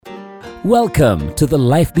Welcome to the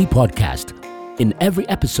Lyfe Be podcast. In every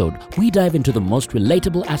episode, we dive into the most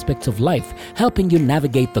relatable aspects of life, helping you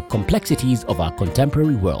navigate the complexities of our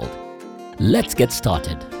contemporary world. Let's get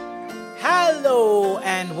started. Hello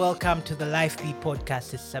and welcome to the Lyfe Be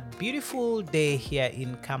podcast. It's a beautiful day here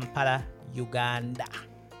in Kampala, Uganda.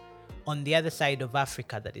 On the other side of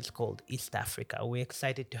Africa that is called East Africa. We're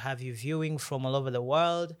excited to have you viewing from all over the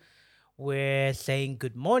world. We're saying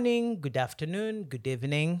good morning, good afternoon, good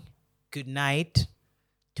evening, good night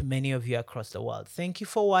to many of you across the world. Thank you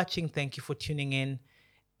for watching. Thank you for tuning in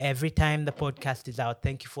every time the podcast is out.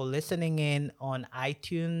 Thank you for listening in on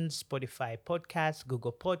iTunes, Spotify Podcasts,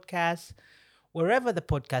 Google Podcasts, wherever the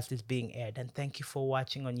podcast is being aired. And thank you for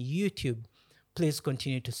watching on YouTube. Please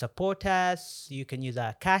continue to support us. You can use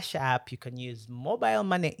our Cash App. You can use mobile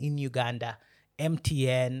money in Uganda,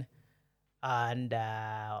 MTN, and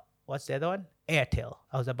what's the other one? Airtel.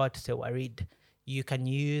 I was about to say Warid. You can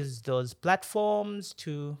use those platforms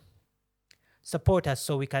to support us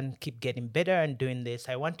so we can keep getting better and doing this.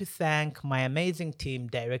 I want to thank my amazing team,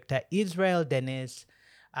 Director Israel Dennis,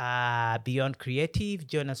 Beyond Creative,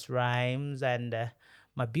 Jonas Rhymes, and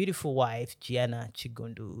my beautiful wife, Gianna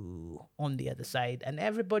Chigundu, on the other side. And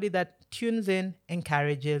everybody that tunes in,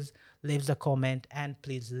 encourages, leaves a comment. And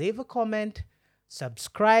please leave a comment,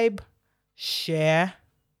 subscribe, share,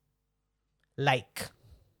 like.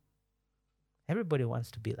 Everybody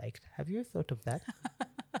wants to be liked. Have you thought of that?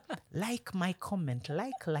 Like my comment.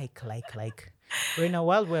 Like. We're in a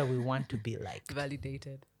world where we want to be liked.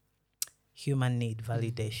 Validated. Human need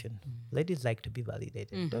validation. Ladies like to be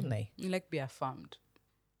validated, don't they? You like to be affirmed.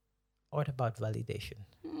 What about validation?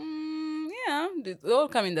 Yeah, they all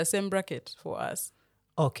come in the same bracket for us.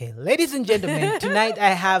 Okay, ladies and gentlemen, tonight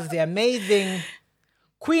I have the amazing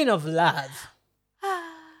Queen of Love.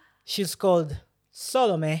 She's called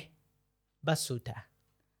Solome Basuuta,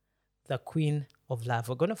 the Queen of Love.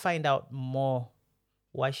 We're going to find out more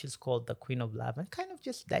why she's called the Queen of Love and kind of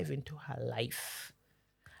just dive into her life.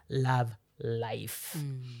 Love life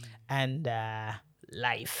and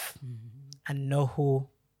life and know who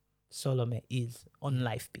Solome is on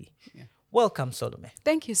Lyfe Be. Yeah. Welcome, Solome.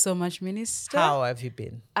 Thank you so much, Minister. How have you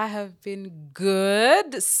been? I have been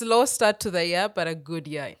good. Slow start to the year, but a good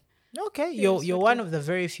year. Okay, you're one of the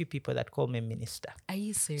very few people that call me Minister. Are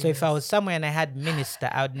you serious? So if I was somewhere and I had Minister,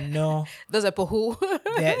 I would know. Those are people who?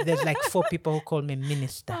 There's like 4 people who call me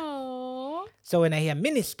Minister. Aww. So when I hear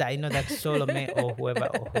Minister, I know that's Solome or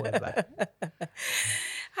whoever.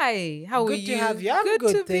 Hi, how are you? Good to have you. I'm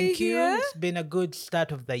good, thank you. Here. It's been a good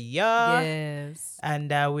start of the year. Yes. And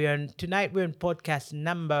tonight we're on podcast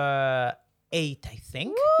number 8, I think.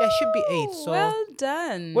 Woo! Yeah, it should be 8. So well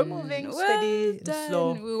done. We're moving steady and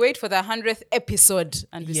slow. We wait for the 100th episode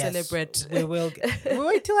and we celebrate. We will. We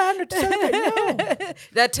wait till 100 to celebrate. No.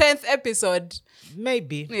 The 10th episode.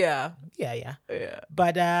 Maybe. Yeah.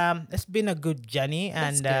 But it's been a good journey,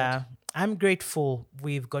 and I'm grateful.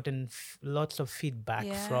 We've gotten lots of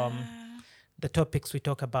feedback from the topics we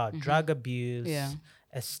talk about: drug abuse,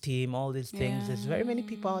 esteem, all these things. There's very many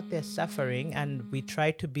people out there suffering, and we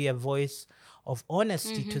try to be a voice of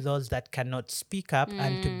honesty to those that cannot speak up,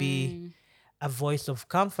 and to be a voice of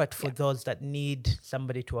comfort for those that need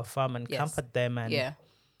somebody to affirm and comfort them, and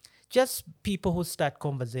just people who start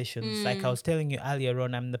conversations. Like I was telling you earlier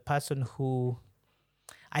on, I'm the person who,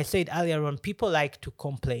 I said earlier on, people like to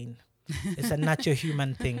complain. It's a natural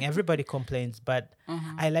human thing. Everybody complains, but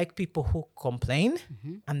I like people who complain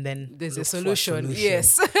and then there's a solution.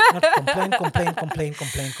 Yes. Not complain.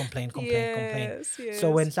 Yes.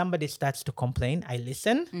 So when somebody starts to complain, I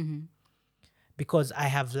listen because I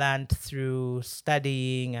have learned through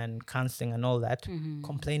studying and counseling and all that,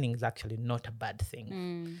 complaining is actually not a bad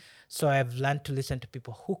thing. So I've learned to listen to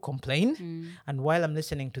people who complain. And while I'm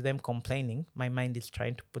listening to them complaining, my mind is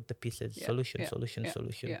trying to put the pieces, solution.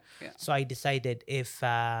 So I decided if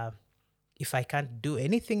I can't do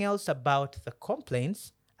anything else about the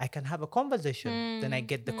complaints, I can have a conversation. Then I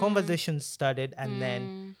get the conversation started, and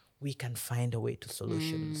then we can find a way to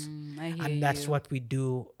solutions. And that's what we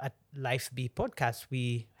do at Lyfe Be podcast.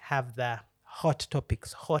 We have the hot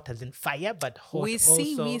topics, hot as in fire, but hot we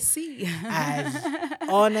also see as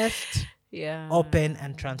honest, open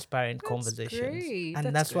and transparent conversations. Great.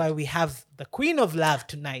 And that's why we have the Queen of Love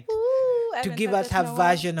tonight to give us her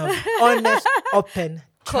version of honest, open,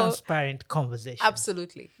 transparent conversation.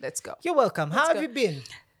 Absolutely. Let's go. You're welcome. How have you been?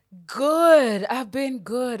 Good. I've been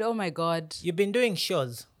good. Oh my God. You've been doing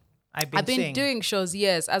shows. I've been doing shows,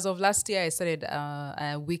 yes. As of last year, I started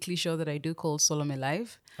a weekly show that I do called Solome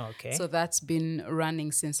Live. Okay. So that's been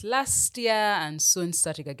running since last year and soon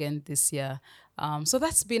starting again this year. So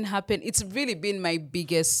that's been happening. It's really been my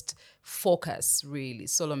biggest focus, really,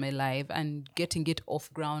 Solome Live, and getting it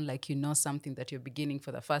off ground like something that you're beginning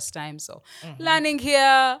for the first time. So learning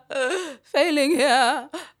here, failing here,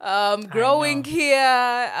 growing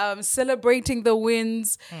here, celebrating the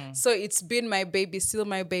wins. So it's been my baby, still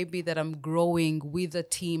my baby, that I'm growing with the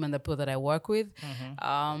team and the people that I work with.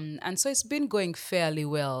 And so it's been going fairly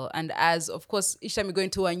well. And as, of course, each time you go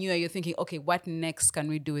into a new year, you're thinking, okay, what next can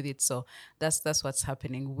we do with it? So that's what's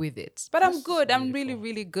happening with it. But I'm good. Beautiful. I'm really,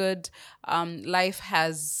 really good. Life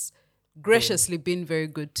has graciously been very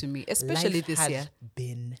good to me, especially life this has year.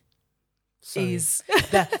 Been. Sorry. Is.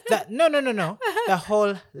 No. The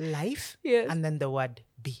whole life Yes. and then the word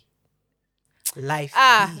be. Life.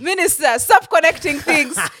 Be. Minister, stop connecting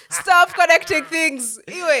things. Stop connecting things.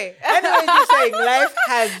 Anyway, you're saying life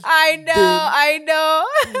has. I know.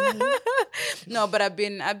 No, but I've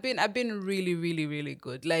been really, really, really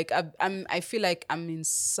good. Like I feel like I'm in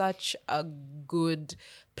such a good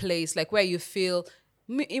place, like where you feel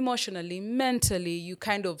emotionally, mentally, you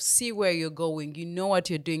kind of see where you're going. You know what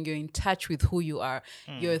you're doing. You're in touch with who you are.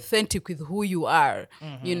 You're authentic with who you are.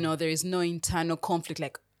 There is no internal conflict.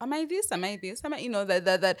 Like, am I this? Am I this? Am I,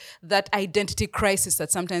 that identity crisis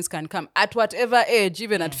that sometimes can come at whatever age,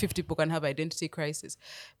 even at 50, people can have identity crisis.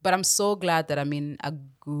 But I'm so glad that I'm in a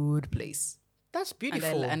good place. That's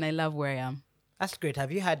beautiful. And I love where I am. That's great.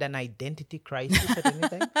 Have you had an identity crisis at any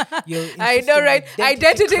time? I know, right?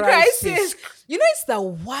 Identity crisis. It's the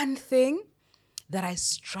one thing that I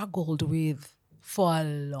struggled with for a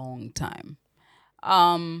long time.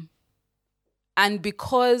 And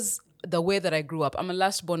because the way that I grew up, I'm a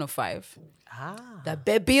last born of 5. The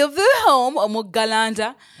baby of the home, or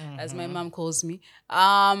Galanda, as my mom calls me.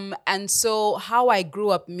 And so how I grew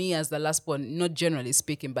up, me as the last born, not generally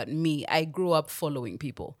speaking, but me, I grew up following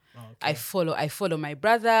people. Okay. I follow my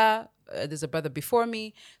brother. There's a brother before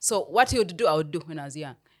me. So what he would do, I would do when I was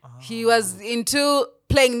young. He was into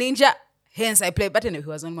playing ninja. Hence, I play, but anyway, he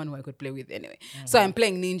was not one who I could play with anyway. So I'm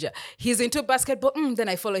playing ninja. He's into basketball, then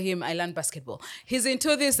I follow him, I learn basketball. He's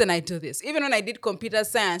into this, then I do this. Even when I did computer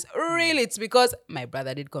science, really, it's because my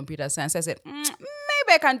brother did computer science. I said, maybe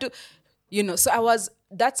I can do, so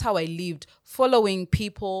that's how I lived, following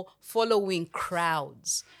people, following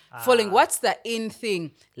crowds. Following what's the in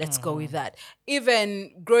thing, let's go with that.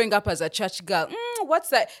 Even growing up as a church girl, what's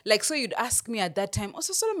that? Like, so you'd ask me at that time,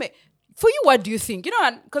 also, Solome, for you, what do you think?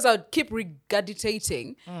 Because I would keep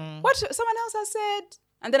regurgitating what someone else has said,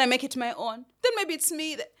 and then I make it my own. Then maybe it's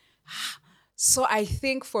me. So I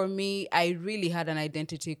think for me, I really had an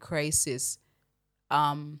identity crisis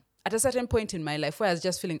at a certain point in my life where I was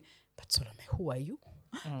just feeling, but Solome, who are you?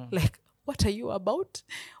 Like, what are you about?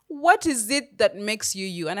 What is it that makes you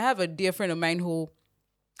you? And I have a dear friend of mine who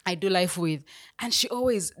I do life with, and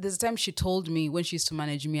there's a time she told me when she used to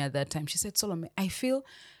manage me at that time, she said, Solome, I feel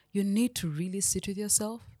you need to really sit with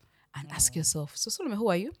yourself and ask yourself, so Solome, who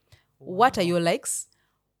are you? Wow. What are your likes?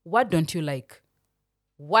 What don't you like?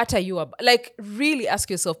 What are you about? Like, really ask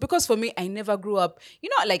yourself. Because for me, I never grew up,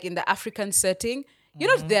 like in the African setting,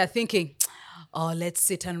 you're not there thinking, oh, let's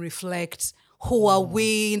sit and reflect. Who are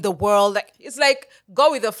we in the world? Like, it's like,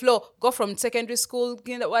 go with the flow. Go from secondary school,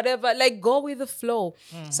 whatever. Like, go with the flow.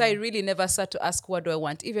 So I really never sat to ask, what do I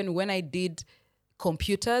want? Even when I did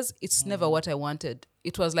computers, it's never what I wanted.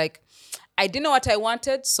 It was like, I didn't know what I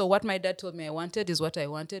wanted, so what my dad told me I wanted is what I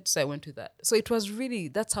wanted, so I went with that. So it was really,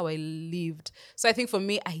 that's how I lived. So I think for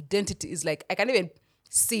me, identity is like, I can't even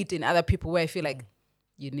see it in other people where I feel like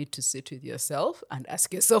you need to sit with yourself and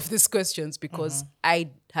ask yourself these questions, because I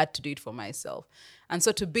had to do it for myself. And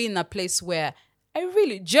so to be in a place where I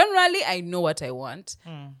really, generally, I know what I want.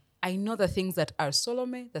 I know the things that are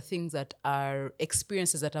Solome, the things that are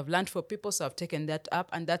experiences that I've learned for people, so I've taken that up,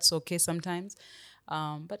 and that's okay sometimes.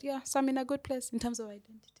 But yeah, so I'm in a good place in terms of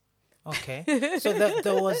identity. Okay. So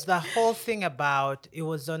there was the whole thing about, it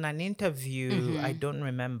was on an interview, I don't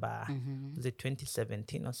remember, was it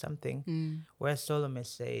 2017 or something, where Solome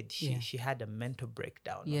said she had a mental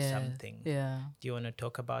breakdown or something. Yeah. Do you want to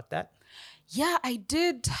talk about that? Yeah, I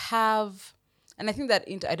did have, and I think that,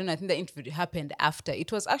 I think the interview happened after.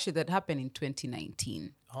 It was actually that happened in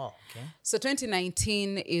 2019. Oh, okay. So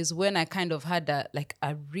 2019 is when I kind of had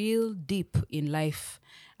a real dip in life.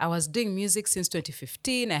 I was doing music since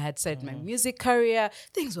 2015. I had started my music career.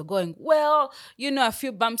 Things were going well. A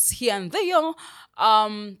few bumps here and there.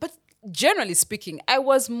 But generally speaking, I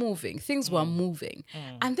was moving. Things were moving.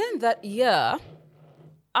 And then that year,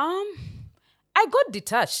 I got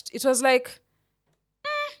detached. It was like,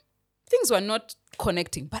 things were not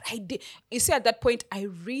connecting. But I did. You see, at that point, I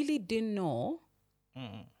really didn't know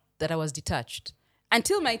that I was detached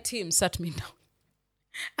until my team sat me down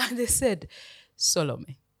and they said,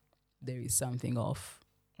 Solome, there is something off.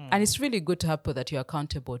 And it's really good to have people that you're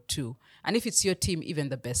accountable to. And if it's your team, even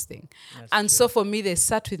the best thing. So for me, they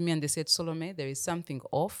sat with me and they said, Solome, there is something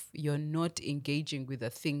off. You're not engaging with the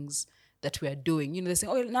things that we are doing. You know, they're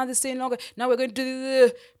saying, oh, now they're saying longer. Now we're going to do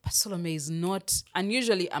this. But Solome is not. And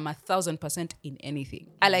usually I'm 1,000% in anything.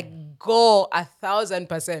 I go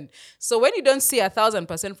 1,000%. So when you don't see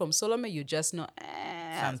 1,000% from Solome, you just know,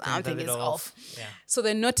 something is off. Yeah. So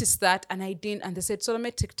they noticed that and I didn't. And they said,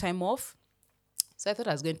 Solome, take time off. So I thought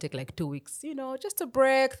I was going to take 2 weeks, just a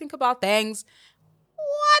break, think about things.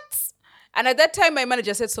 What? And at that time, my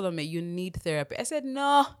manager said, Solome, you need therapy. I said,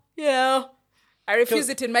 no, I refuse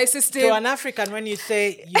it in my system. To an African, when you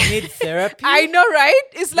say you need therapy. I know, right?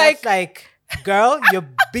 It's like, girl, you're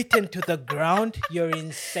beaten to the ground. You're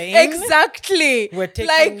insane. Exactly. We're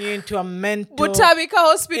taking you into a mental Butamika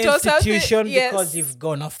hospital institution because you've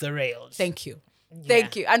gone off the rails. Thank you.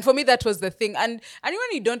 Thank you. And for me, that was the thing. And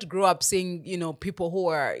when you don't grow up seeing, people who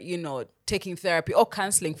are, taking therapy or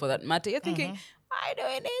counseling for that matter, you're thinking, I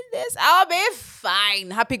don't need this. I'll be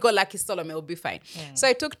fine. Happy-go-lucky Solome will be fine. So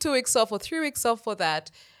I took 2 weeks off or 3 weeks off for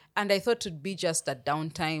that. And I thought it'd be just a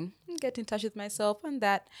downtime, get in touch with myself and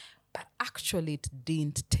that. But actually, it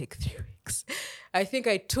didn't take 3 weeks. I think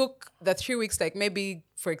I took the 3 weeks, maybe,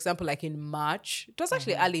 for example, in March. It was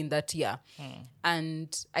actually early in that year.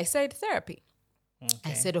 And I started therapy.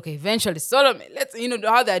 Okay. I said, okay, eventually, Solome, let's,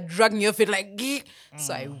 how they're dragging your feet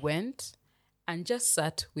So I went and just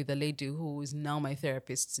sat with a lady who is now my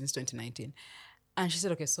therapist since 2019. And she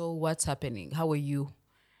said, okay, so what's happening? How are you?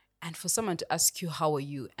 And for someone to ask you, how are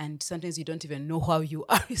you? And sometimes you don't even know how you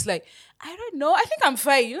are. It's like, I don't know. I think I'm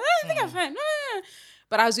fine. I think I'm fine.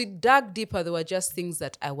 But as we dug deeper, there were just things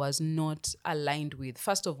that I was not aligned with.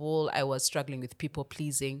 First of all, I was struggling with people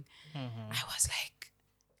pleasing. I was like,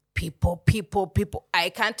 people. I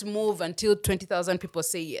can't move until 20,000 people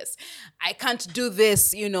say yes. I can't do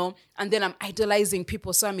this, And then I'm idolizing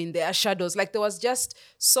people, so I'm in their shadows. There was just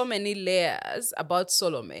so many layers about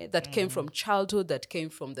Solome that came from childhood, that came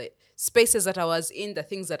from the spaces that I was in, the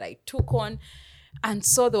things that I took on. And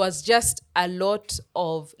so there was just a lot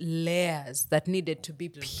of layers that needed to be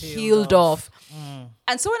peeled off.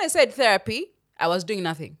 And so when I said therapy, I was doing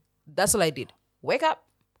nothing. That's all I did. Wake up,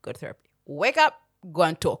 go to therapy. Wake up, go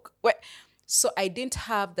and talk. So I didn't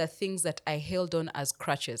have the things that I held on as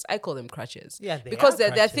crutches. I call them crutches. Yeah, because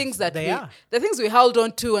they're things that the things we held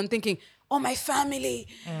on to and thinking, oh, my family,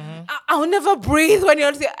 I'll never breathe when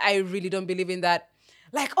you're. I really don't believe in that.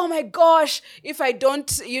 Oh my gosh, if I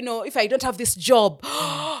don't have this job,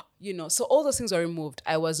 so all those things were removed.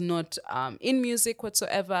 I was not in music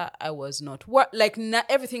whatsoever. I was not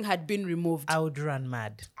everything had been removed. I would run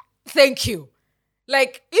mad. Thank you.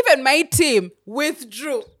 Even my team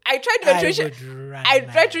withdrew. I tried to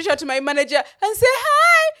reach out to my manager and say,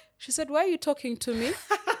 hi. She said, why are you talking to me?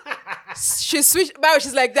 She switched.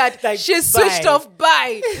 She's like that. She switched off.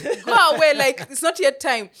 Bye. Go away. It's not yet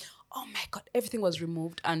time. Oh my God. Everything was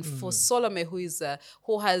removed. And for Solome,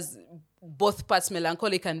 who has both parts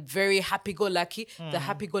melancholic and very happy-go-lucky, the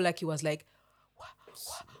happy-go-lucky was like,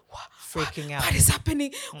 freaking out. What is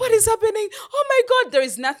happening? What is happening? Oh my God, there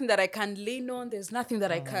is nothing that I can lean on. There's nothing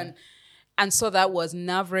that I can. And so that was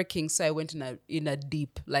nerve-wracking. So I went in a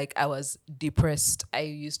deep, I was depressed. I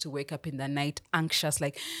used to wake up in the night anxious,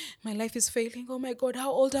 my life is failing. Oh my God,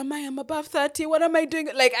 how old am I? I'm above 30. What am I doing?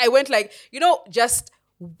 I went just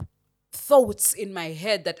thoughts in my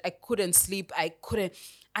head that I couldn't sleep.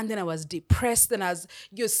 And then I was depressed and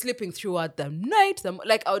you're sleeping throughout the night.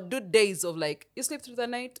 I would do days of you sleep through the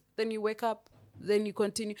night, then you wake up, then you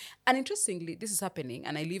continue. And interestingly, this is happening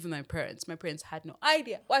and I live with my parents. My parents had no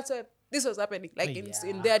idea whatsoever this was happening.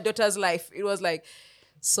 In their daughter's life. It was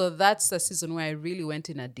so that's the season where I really went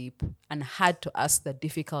in a deep and had to ask the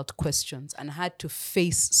difficult questions and had to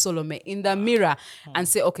face Solome in the mirror and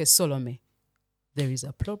say, okay, Solome, there is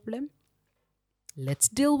a problem. Let's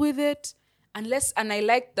deal with it. And I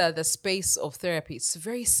like the space of therapy. It's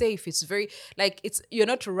very safe. It's very you're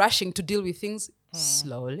not rushing to deal with things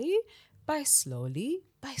slowly.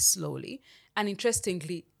 And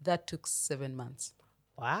interestingly, that took 7 months.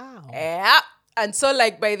 Wow. Yeah. And so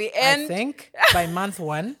by the end, I think by month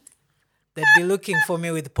 1, they'd be looking for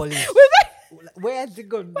me with police. Where has it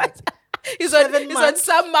gone? He's on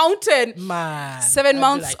some mountain. Man. 7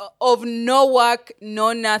 months of no work,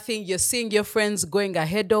 no nothing. You're seeing your friends going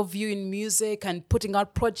ahead of you in music and putting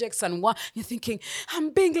out projects and you're thinking,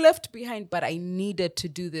 I'm being left behind. But I needed to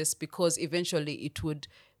do this because eventually it would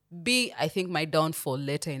be, I think, my downfall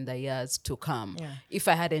later in the years to come if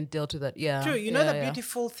I hadn't dealt with that. Yeah. True. You know the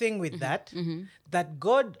beautiful thing with that? That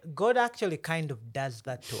God actually kind of does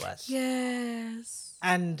that to us. Yes.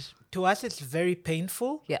 And to us, it's very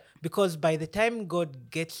painful. Yeah. Because by the time God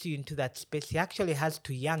gets you into that space, he actually has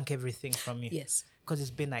to yank everything from you. Yes. Because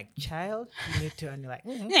it's been like, child, you need to, and you're like,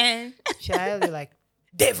 child, you're like,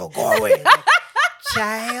 devil, go away. Like,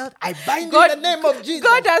 child, I bind you in the name of Jesus.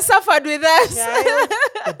 God has suffered with us. Child,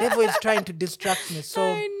 the devil is trying to distract me. So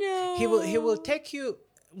I know. he will take you.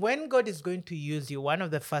 When God is going to use you, one of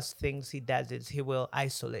the first things he does is he will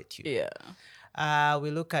isolate you. Yeah. We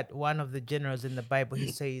look at one of the generals in the Bible.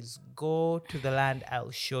 He says, go to the land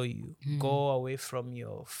I'll show you. Go away from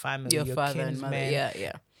your family, your father and mother. kinsmen.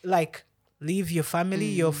 Yeah. Like, leave your family,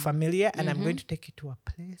 your familiar, and I'm going to take you to a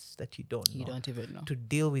place that you don't know. You don't even know. To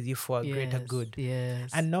deal with you for a greater good.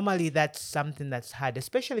 Yes. And normally that's something that's hard,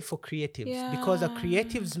 especially for creatives, because a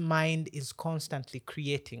creative's mind is constantly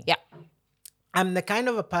creating. Yeah. I'm the kind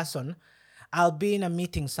of a person, I'll be in a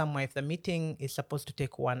meeting somewhere. If the meeting is supposed to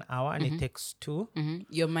take 1 hour and it takes 2,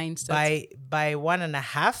 Your mind starts. by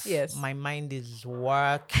 1.5, Yes. my mind is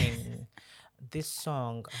working. This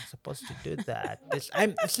song, I'm supposed to do that.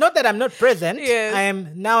 It's not that I'm not present. Yes.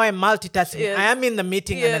 I'm multitasking. Yes. I am in the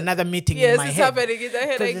meeting Yes. and another meeting Yes, in my it's head. happening in the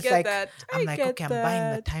head. 'Cause I it's get like, that. I'm I like, get okay, I'm buying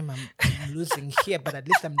the that. time I'm losing here, but at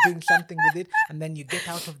least I'm doing something with it. And then you get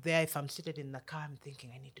out of there. If I'm seated in the car, I'm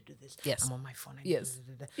thinking, I need to do this. Yes. I'm on my phone. I need Yes. to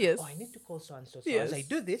do that. Yes. Oh, I need to call so-and-so. So Yes. as I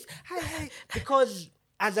do this, hi. Because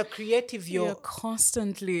as a creative, You're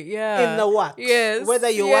constantly, in the works. Yes. Whether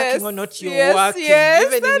you're working or not, you're yes, working. Yes,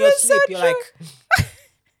 Even in that your is so sleep, you're true. like,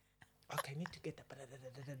 okay, I need to get up.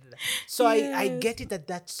 So I Yes. get it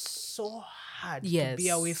that's so hard to Yes, be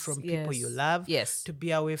away from people you love. Yes. To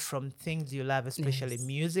be away from things you love, especially Yes.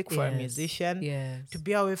 music for a Yes. musician. Yes. To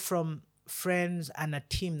be away from friends and a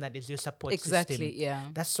team that is your support system. Exactly, yeah.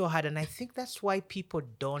 That's so hard. And I think that's why people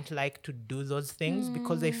don't like to do those things,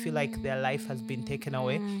 because they feel like their life has been taken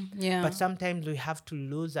away. Yeah. But sometimes we have to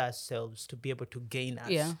lose ourselves to be able to gain us.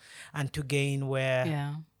 Yeah. And to gain where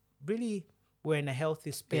Yeah. really we're in a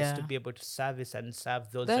healthy space to Yeah. be able to service and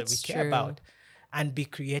serve those That's that we care true. about, and be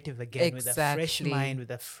creative again with a fresh Exactly. mind,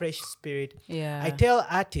 with a fresh spirit. Yeah. I tell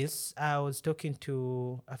artists, I was talking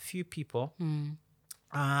to a few people,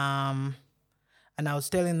 and I was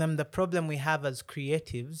telling them the problem we have as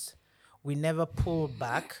creatives, we never pull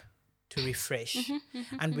back to refresh.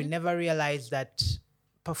 And we never realize that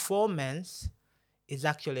performance is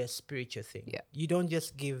actually a spiritual thing. Yeah. You don't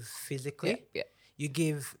just give physically. Yeah. You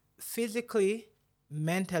give physically,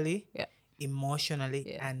 mentally, Yeah. emotionally,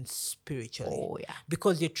 Yeah. and spiritually. Oh, yeah.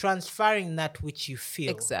 Because you're transferring that which you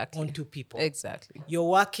feel Exactly. onto people. Exactly. You're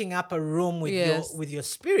working up a room with Yes. your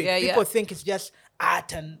spirit. Yeah, People yeah. think it's just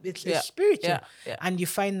art and it's Yeah, spiritual. yeah, yeah. And you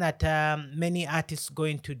find that many artists go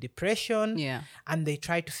into depression. Yeah. And they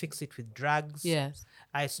try to fix it with drugs. Yes.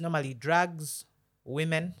 It's normally drugs,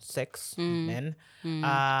 women, sex, men,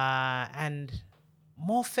 and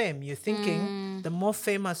more fame. You're thinking the more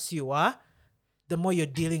famous you are, the more you're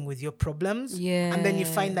dealing with your problems. And then you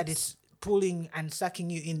find that it's pulling and sucking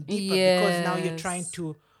you in deeper, because now you're trying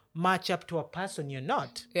to match up to a person you're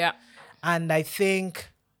not. Yeah. And I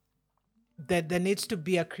think that there needs to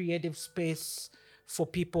be a creative space for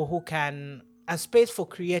people who can, a space for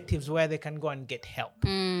creatives where they can go and get help.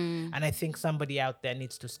 And I think somebody out there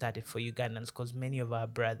needs to start it for Ugandans, because many of our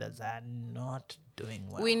brothers are not doing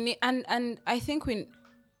well. We need, and I think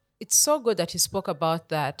it's so good that you spoke about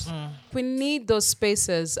that. We need those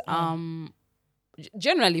spaces,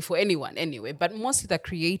 generally for anyone anyway, but mostly the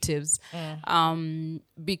creatives,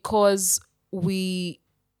 because we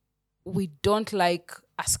don't like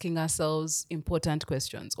asking ourselves important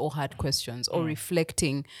questions or hard questions, or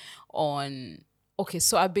reflecting on, okay,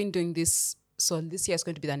 so I've been doing this, so this year is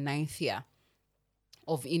going to be the 9th year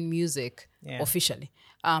of in music officially,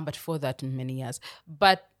 but for that many years.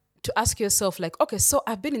 But to ask yourself, like, okay, so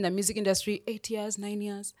I've been in the music industry 8 years, 9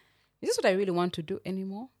 years. Is this what I really want to do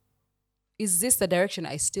anymore? Is this the direction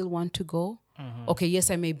I still want to go? Okay,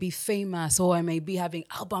 yes, I may be famous, or I may be having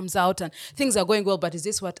albums out and things are going well, but is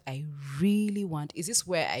this what I really want? Is this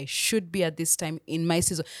where I should be at this time in my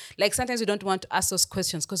season? Like, sometimes you don't want to ask those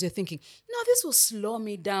questions because you're thinking, no, this will slow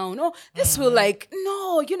me down. Oh, this will I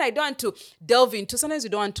don't want to delve into. Sometimes we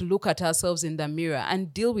don't want to look at ourselves in the mirror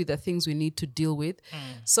and deal with the things we need to deal with.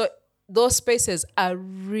 So those spaces are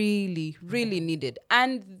really, really needed.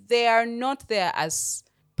 And they are not there as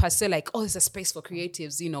per se, like, oh, there's a space for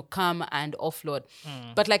creatives, come and offload.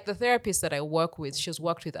 But like the therapist that I work with, she's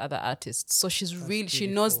worked with other artists. So she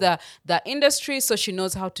knows the industry, so she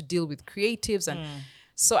knows how to deal with creatives. And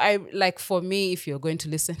So for me, if you're going to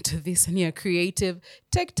listen to this and you're creative,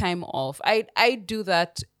 take time off. I do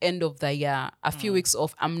that end of the year, a few weeks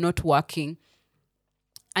off. I'm not working,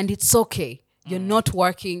 and it's okay. You're not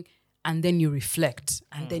working, and then you reflect,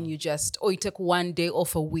 and then you just, you take one day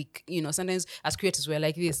off a week. Sometimes as creators, we're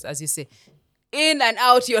like this, as you say, in and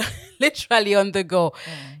out, you're literally on the go.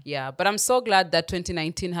 Yeah, but I'm so glad that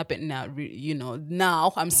 2019 happened now.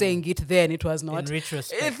 Now I'm saying it, then it was not. In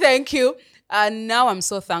retrospect. Thank you. And now I'm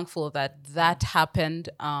so thankful that happened,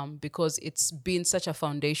 because it's been such a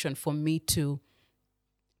foundation for me to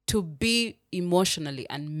be emotionally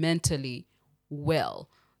and mentally well.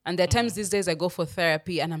 And there are times these days I go for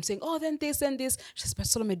therapy and I'm saying, then this and this. She says, but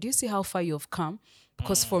Solome, do you see how far you've come?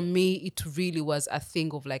 Because for me, it really was a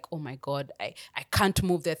thing of like, oh my God, I can't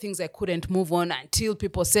move. There are things I couldn't move on until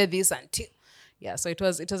people say this, yeah. So it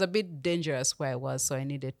was a bit dangerous where I was. So I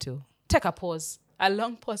needed to take a pause, a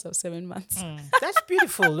long pause of 7 months. That's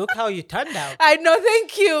beautiful. Look how you turned out. I know,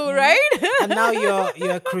 thank you, right? And now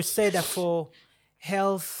you're a crusader for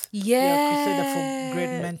health. Yeah. You're a crusader for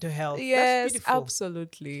great mental health. Yes, That's beautiful.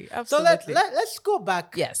 absolutely. So let's go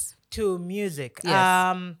back Yes. to music.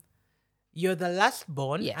 Yes. You're the last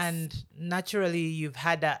born, Yes. and naturally you've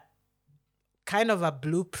had a kind of a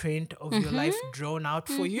blueprint of your life drawn out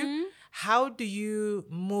for you. How do you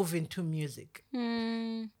move into music?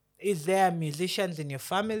 Is there musicians in your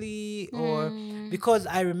family, or because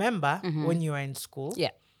I remember when you were in school?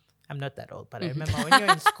 Yeah. I'm not that old, but I remember when you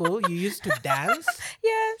were in school, you used to dance.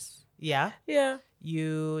 Yes. Yeah. Yeah.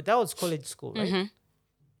 That was college school, right?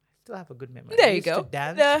 I still have a good memory. There you used go. to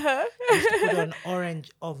dance. Uh-huh. You used to put on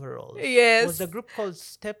orange overalls. Yes. Was the group called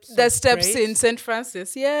Steps? The of Steps Praise? in St.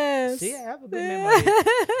 Francis. Yes. See, I have a good memory.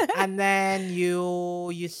 And then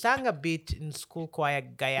you sang a bit in school choir,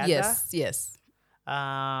 Gayaga. Yes.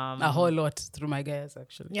 A A whole lot through my guys,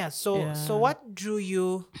 actually. Yeah. So what drew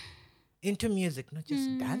you into music? Not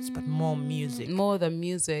just dance, but more music. More than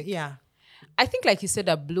music. Yeah. I think, like you said,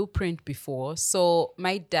 a blueprint before. So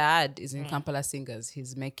my dad is in Kampala Singers.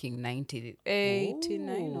 He's making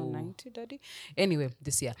 89 or 90, daddy. Anyway,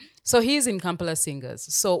 this year. So he's in Kampala Singers.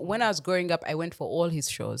 So when I was growing up, I went for all his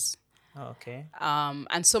shows. Oh, okay.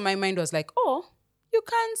 And so my mind was like, you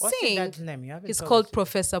can What's sing. your dad's name? You haven't He's told called us.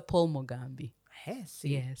 Professor Paul Mugambi. Hey,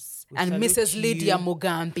 see. Yes. We And salute Mrs. Lydia you.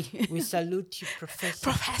 Mugambi. We salute you,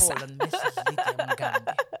 Professor Paul and Mrs. Lydia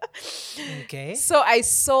Mugambi. Okay. So I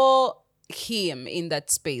saw him in that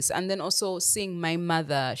space, and then also seeing my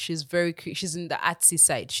mother. She's she's in the artsy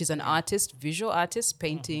side. She's an artist, visual artist,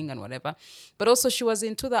 painting and whatever, but also she was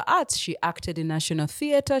into the arts. She acted in National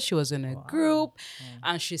Theatre. She was in a group,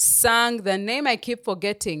 and she sang. The name I keep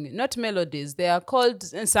forgetting, not melodies, they are called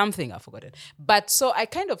something, I've forgotten. But so I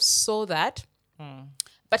kind of saw that.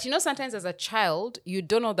 But sometimes as a child, you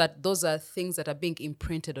don't know that those are things that are being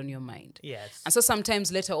imprinted on your mind. Yes. And so sometimes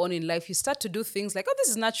later on in life, you start to do things like, this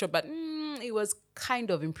is natural, but it was kind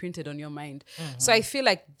of imprinted on your mind. So I feel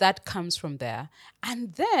like that comes from there.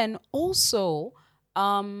 And then also,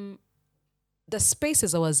 the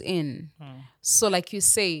spaces I was in. So like you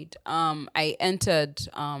said, I entered,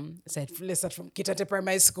 let's start from Kitate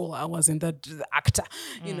Primary School. I was in the actor,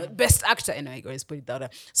 best actor. Anyway, guys, put it down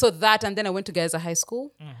there. So that, and then I went to Gaza High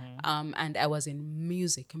School, and I was in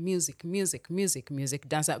music,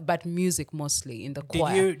 dance, but music mostly in the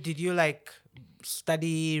choir. Did you like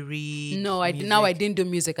study, read? No, I didn't do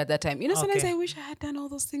music at that time. Sometimes I wish I had done all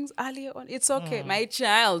those things earlier on. It's okay. My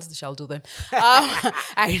child shall do them.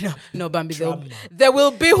 I know. No, Bambi. There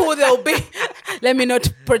will be who they'll be. Let me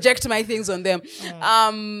not project my things on them.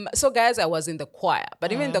 So guys, I was in the choir.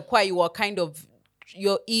 But even in the choir, you were kind of,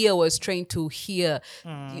 your ear was trained to hear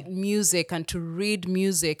music and to read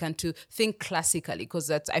music and to think classically, because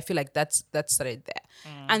I feel like that started there.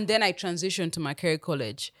 And then I transitioned to Makerere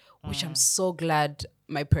College, which I'm so glad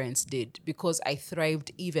my parents did, because I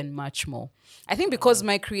thrived even much more. I think because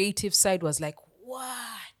my creative side was like, what?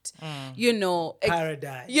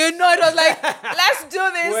 Paradise. It was like, let's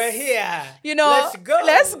do this. We're here.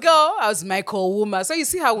 Let's go. I was Michael Wuma. So you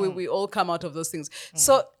see how we all come out of those things.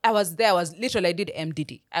 So I was there. I did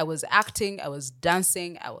MDD. I was acting. I was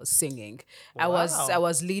dancing. I was singing. Wow. I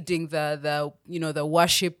was leading the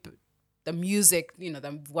worship, the music,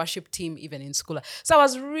 the worship team even in school. So I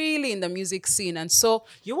was really in the music scene. And so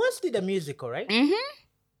you once did a musical, right?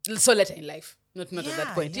 So later in life. Not at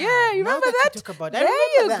that point. Yeah. Yeah, you Now remember that that? you talk about There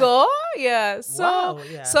that, you go. Yeah. So, Wow,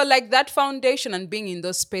 yeah. so like that foundation and being in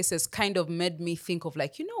those spaces kind of made me think of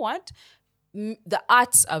like, you know what? the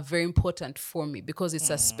arts are very important for me because it's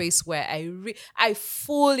a space where I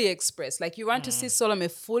fully express. Like you want to see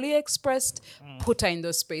Solome fully expressed, put her in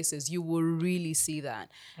those spaces. You will really see that.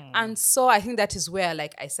 And so I think that is where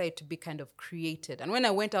like I started to be kind of created. And when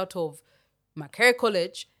I went out of Makerere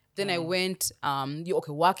College, then I went,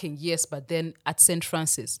 working, yes, but then at St.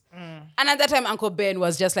 Francis. And at that time, Uncle Ben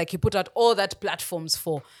was just like, he put out all that platforms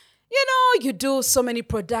for, you do so many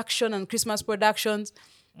production and Christmas productions.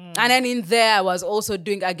 And then in there, I was also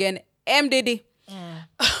doing, again, MDD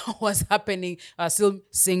was happening. I was still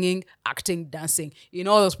singing, acting, dancing in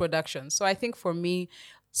all those productions. So I think for me,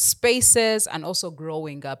 spaces and also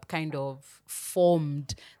growing up kind of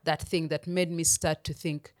formed that thing that made me start to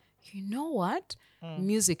think, you know what?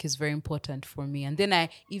 Music is very important for me. And then I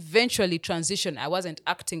eventually transitioned. I wasn't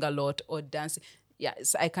acting a lot or dancing.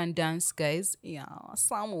 Yes, I can dance, guys. Yeah,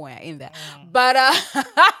 somewhere in there. But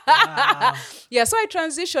wow. Yeah, so I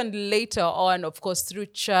transitioned later on, of course, through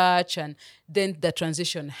church. And then the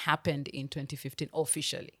transition happened in 2015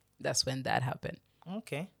 officially. That's when that happened.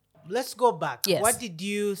 Okay. Let's go back. Yes. What did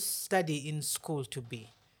you study in school to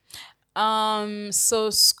be?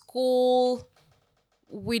 So school,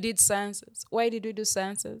 we did sciences. Why did we do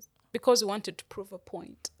sciences? Because we wanted to prove a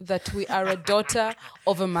point that we are a daughter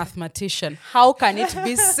of a mathematician. How can it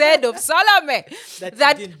be said of Salome that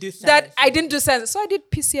I didn't do science? So I did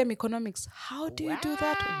PCM economics. How do you do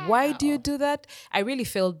that? Why do you do that? I really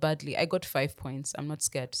failed badly. I got 5 points. I'm not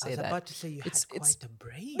scared to say that. I was about to say you had quite a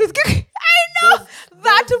brain. I know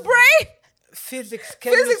that brain. Physics,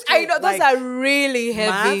 chemistry. I know those are really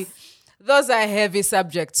heavy. Math? Those are heavy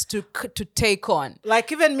subjects to take on. Like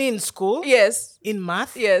even me in school. Yes. In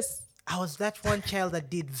math. Yes. I was that one child that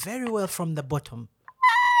did very well from the bottom.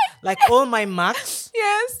 Like all my maths.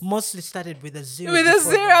 Yes. Mostly started with a zero. With a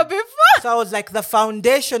zero before. So I was like the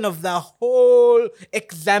foundation of the whole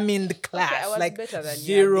examined class. Okay, I was like better than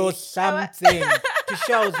zero you, something. To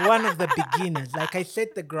show I was one of the beginners. Like I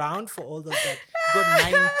set the ground for all those that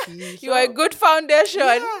got 90. You are a good foundation.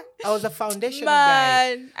 Yeah, I was a foundation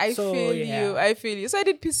guy. I feel you. So I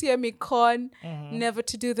did PCM Econ. Never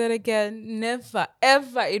to do that again. Never,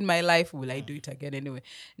 ever in my life will I do it again anyway.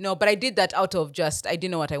 No, but I did that out of just, I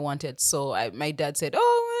didn't know what I wanted. So my dad said,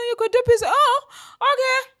 oh, you could do PCM. Oh,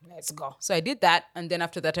 okay, let's go. So I did that. And then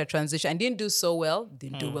after that, I transitioned. I didn't do so well.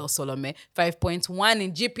 Didn't do well, Solome. 5 points, 1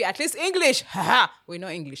 in GP, at least English. We know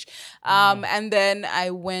English. And then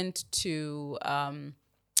I went to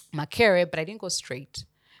Makerere, but I didn't go straight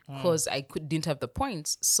because I didn't have the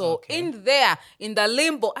points. So in there, in the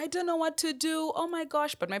limbo, I don't know what to do. Oh my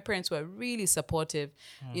gosh. But my parents were really supportive.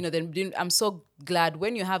 I'm so glad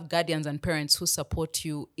when you have guardians and parents who support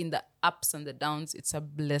you in the ups and the downs, it's a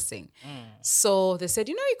blessing. So they said,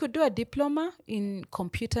 you could do a diploma in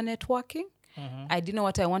computer networking. I didn't know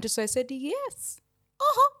what I wanted. So I said, yes.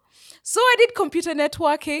 So I did computer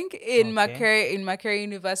networking in Makerere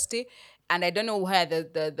University. And I don't know where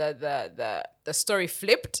the story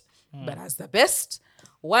flipped, but as the best,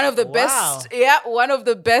 one of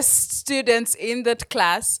the best students in that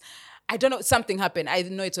class. I don't know, something happened. I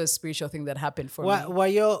know it was a spiritual thing that happened for me. Were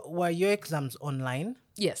your exams online?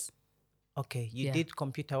 Yes. Okay, you did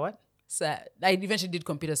computer what? So I eventually did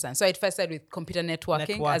computer science. So I first started with computer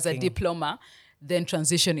networking as a diploma, then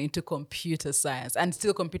transitioned into computer science. And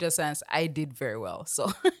still computer science, I did very well. So...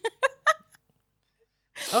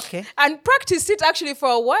 Okay. And practiced it actually for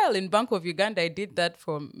a while in Bank of Uganda. I did that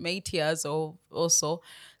for 8 years or so.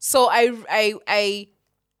 So I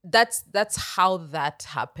that's how that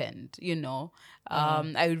happened,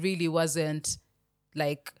 I really wasn't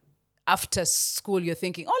like after school you're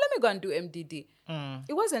thinking, oh, let me go and do MDD.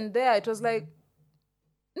 It wasn't there. It was like,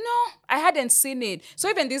 no, I hadn't seen it. So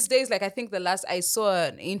even these days, like I think the last I saw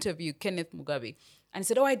an interview, Kenneth Mugabe, and he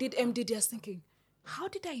said, oh, I did MDD. I was thinking, how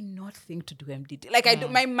did I not think to do MDD? Like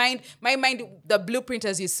my mind, the blueprint,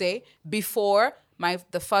 as you say, before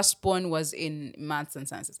the firstborn was in maths and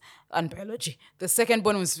sciences and biology. The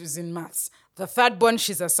secondborn was in maths. The thirdborn,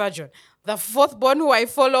 she's a surgeon. The fourthborn, who I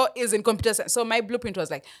follow, is in computer science. So my blueprint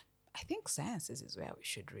was like, I think sciences is where we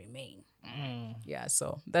should remain. Yeah,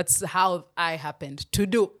 so that's how I happened to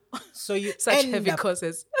do. So you such heavy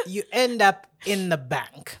courses. You end up in the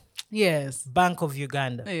bank. Yes. Bank of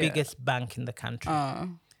Uganda, biggest bank in the country.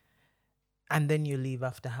 And then you leave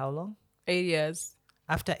after how long? 8 years.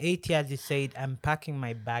 After 8 years, you said, I'm packing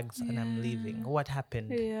my bags and I'm leaving. What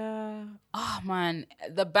happened? Yeah. Oh, man.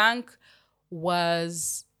 The bank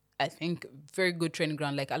was, I think, very good training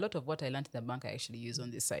ground. Like a lot of what I learned in the bank, I actually use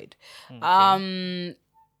on this side. Okay.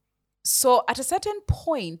 So at a certain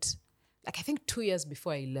point, like I think 2 years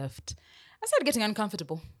before I left, I started getting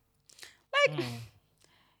uncomfortable. Like...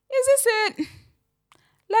 is this it?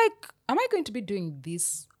 Like, am I going to be doing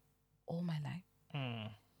this all my life?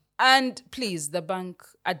 And please, the bank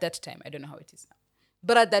at that time, I don't know how it is now,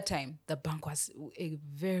 but at that time, the bank was a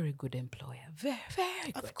very good employer. Very,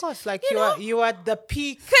 very good. Of course, like you are at the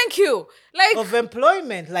peak Thank you. Like of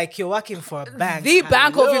employment, like you're working for a bank. the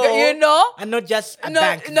bank of, and not just a not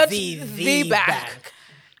bank, the bank.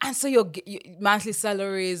 And so your monthly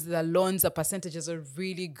salaries, the loans, the percentages are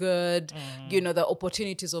really good. The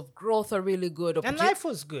opportunities of growth are really good. And life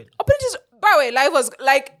was good. Opportunities, by the way, life was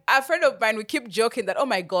like a friend of mine. We keep joking that, oh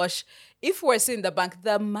my gosh, if we're still in the bank,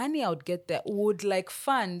 the money I would get there would like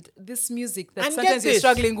fund this music that And sometimes get you're this.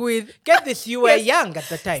 struggling with. Get this, you were Yes. young at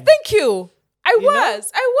the time. Thank you. I know?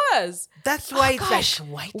 was. That's why it's Gosh,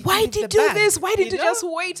 like, why leave did you the do bank? this? Why did you know? just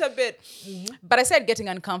wait a bit? But I started getting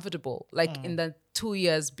uncomfortable, like in the 2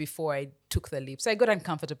 years before I took the leap. So I got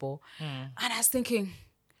uncomfortable. And I was thinking,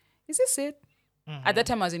 is this it? At that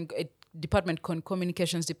time, I was in a department,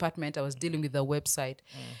 communications department. I was dealing with the website.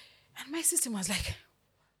 And my system was like,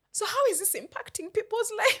 so how is this impacting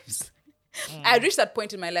people's lives? I reached that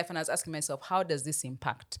point in my life and I was asking myself, how does this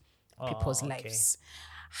impact people's lives?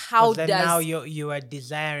 How Then does now you are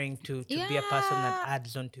desiring to be a person that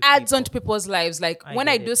adds on to onto people's lives? Like when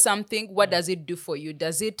I do something, what does it do for you?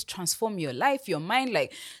 Does it transform your life, your mind,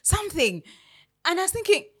 like something? And I was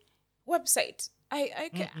thinking, website.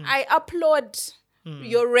 I upload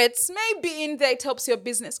your rates. Maybe in there it helps your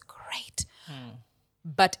business. Great.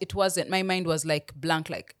 But it wasn't. My mind was like blank,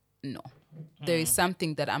 like, no. There is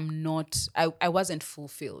something that I'm not, I wasn't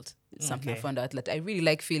fulfilled. It's something I found out that I really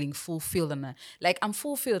like feeling fulfilled and like I'm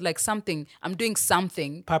fulfilled, like something, I'm doing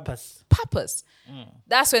something. Purpose.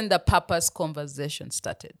 That's when the purpose conversation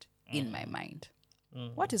started in my mind.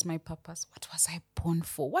 What is my purpose? What was I born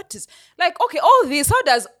for? What is, like, okay, all this, how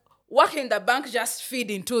does working in the bank just feed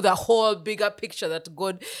into the whole bigger picture that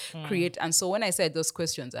God create? And so when I said those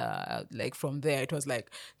questions, like from there, it was like,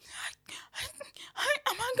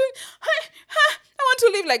 I want to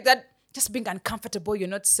live like that, just being uncomfortable, you're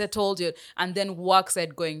not settled, and then work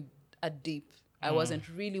side going deep. I wasn't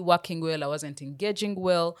really working well, I wasn't engaging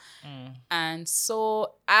well. And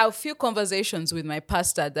so I had a few conversations with my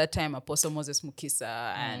pastor at that time, Apostle Moses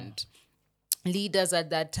Mukisa, and leaders at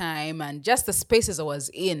that time, and just the spaces I was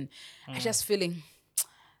in. I just feeling,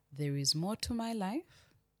 there is more to my life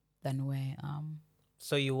than where I am.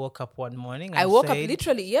 So you woke up one morning and I woke up said,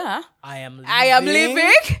 literally, yeah. I am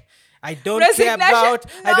living. I don't Resignation.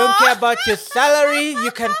 I don't care about your salary. You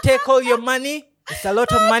can take all your money. It's a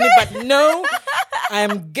lot of money, but no, I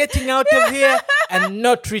am getting out of here and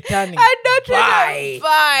not returning. Bye,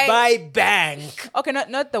 bank. Okay,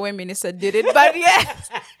 not the way minister did it, but yes.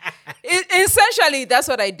 Essentially, that's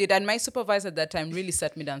what I did. And my supervisor at that time really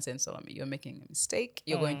sat me down saying, Solome, you're making a mistake.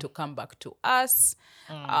 You're going to come back to us.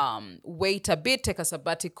 Wait a bit, take a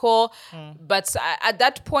sabbatical. But at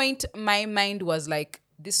that point, my mind was like,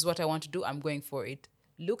 this is what I want to do. I'm going for it.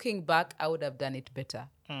 Looking back, I would have done it better.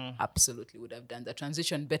 Absolutely would have done the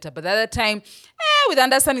transition better. But at that time, with the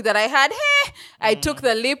understanding that I had, I took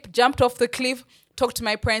the leap, jumped off the cliff, talked to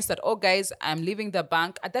my parents that, oh, guys, I'm leaving the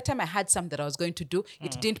bank. At that time, I had something that I was going to do.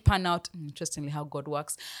 It didn't pan out. Interestingly, how God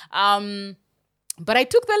works. But I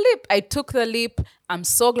took the leap. I'm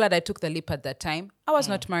so glad I took the leap at that time. I was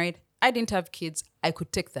not married. I didn't have kids. I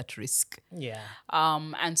could take that risk. Yeah.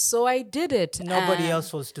 And so I did it. Nobody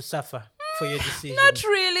else was to suffer for your decision. Not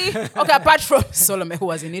really. Okay, apart from Solome, who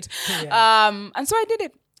was in it. Yeah. And so I did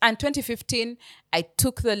it. And 2015, I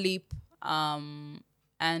took the leap and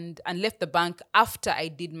left the bank after I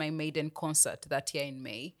did my maiden concert that year in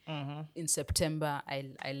May. In September,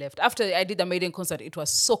 I left. After I did the maiden concert, it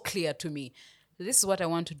was so clear to me. This is what I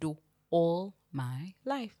want to do all my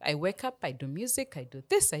life. I wake up, I do music, I do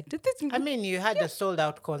this, I do this. I mean, you had a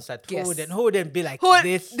sold-out concert. Yes. Who wouldn't be like,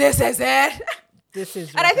 this? This is it. This is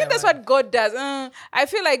And I think that's want. what God does. I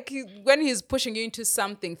feel like when he's pushing you into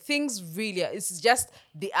something, things really, it's just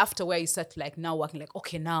the after where you start like now working like,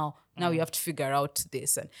 okay, now you have to figure out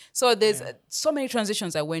this. And so there's so many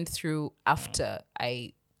transitions I went through after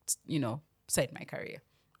I, started my career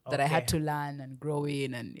that I had to learn and grow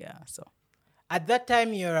in so. At that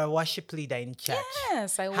time, you're a worship leader in church.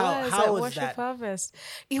 Yes, I was How at was Worship that? Harvest.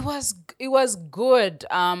 It was good.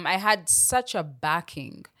 I had such a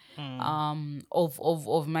backing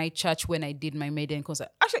of my church when I did my maiden concert.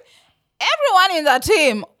 Actually, everyone in the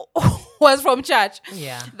team was from church.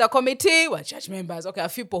 Yeah. The committee were church members. Okay, a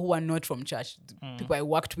few people who are not from church. People I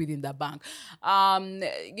worked with in the bank.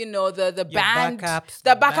 The band,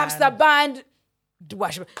 backups, the band,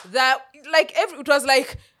 worship. It was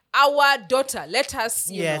like our daughter. Let us,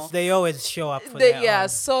 you know. They always show up for their own.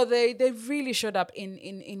 So they really showed up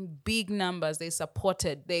in big numbers. They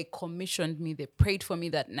supported, they commissioned me, they prayed for me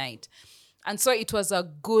that night. And so it was a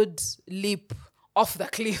good leap off the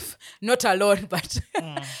cliff, not alone, but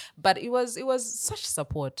but it was such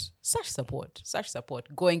support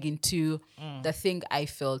going into the thing I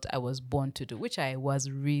felt I was born to do, which I was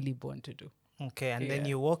really born to do. Okay, and then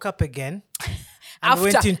you woke up again and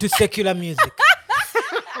went into secular music.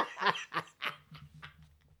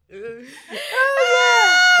 Oh,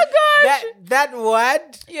 gosh. That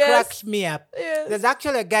word Yes. cracks me up. Yes. There's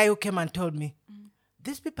actually a guy who came and told me,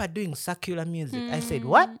 these people are doing secular music. I said,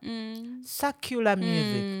 what? Secular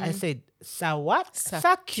music. I said, what?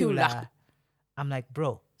 Secular. I'm like,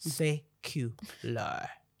 bro, secular.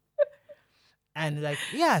 And like,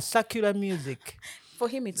 yeah, secular music. For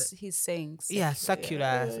him, he's saying Yeah,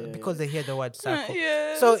 secular, because they hear the word secular.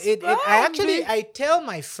 Yes, So I tell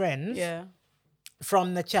my friends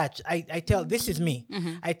from the church, I tell, this is me.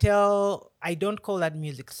 I don't call that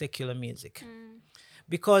music secular music.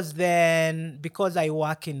 Because I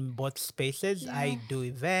work in both spaces, I do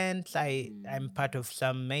events, I'm part of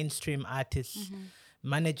some mainstream artists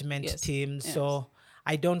management teams. Yes. So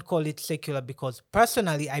I don't call it secular because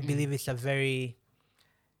personally I believe it's a very,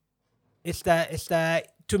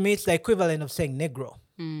 to me it's the equivalent of saying Negro.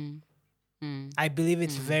 I believe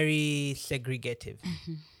it's very segregative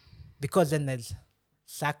because then there's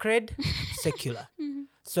sacred, secular.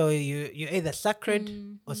 So you're either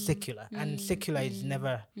sacred or secular, and secular is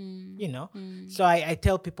never, So I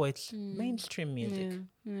tell people it's mainstream music.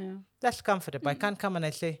 That's comfortable. I can't come and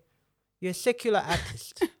I say, you're a secular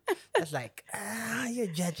artist. That's like, you're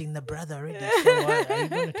judging the brother already. So are you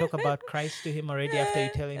going to talk about Christ to him already after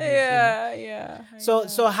you tell him?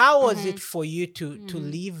 So how was it for you to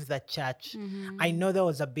leave the church? I know there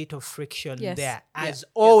was a bit of friction there, as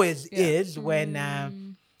always is when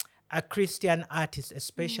a Christian artist,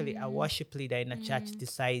 especially a worship leader in a church,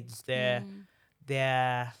 decides they're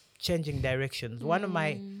changing directions. One of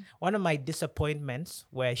my disappointments,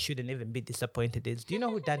 where I shouldn't even be disappointed, is, do you know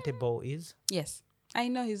who Dante Bowe is? Yes, I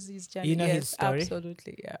know his journey. You know his story?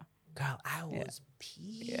 Absolutely, yeah. Girl, I was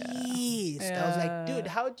pissed. I was like, dude,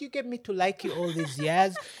 how do you get me to like you all these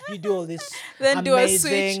years? You do all this then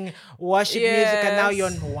amazing worship music, and now you're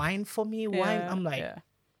on wine for me? Wine? I'm like...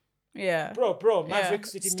 Bro, Maverick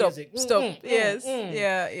City music. Stop.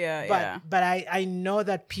 But I know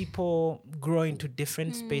that people grow into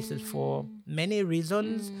different spaces for many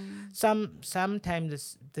reasons.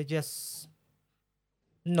 Sometimes they're just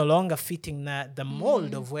no longer fitting the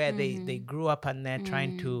mold of where they grew up, and they're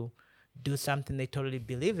trying to do something they totally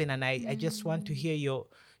believe in. And I just want to hear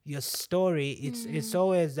your story. It's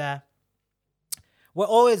always we're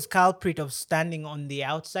always culprit of standing on the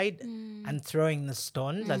outside and throwing the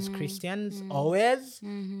stones as Christians. Always.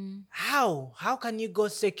 How can you go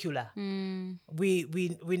secular?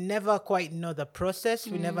 We never quite know the process.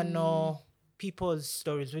 We never know people's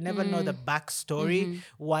stories. We never know the backstory,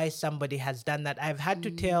 why somebody has done that. I've had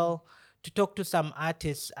to talk to some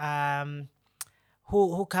artists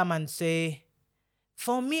who come and say,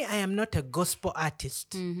 for me, I am not a gospel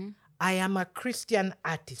artist. I am a Christian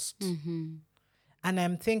artist. And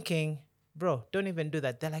I'm thinking, bro, don't even do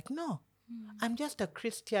that. They're like, no, I'm just a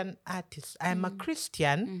Christian artist. I'm a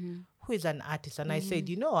Christian who is an artist. And I said,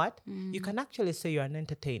 you know what? You can actually say you're an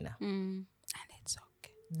entertainer. And it's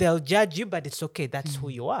okay. They'll judge you, but it's okay. That's who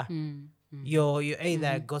you are. You're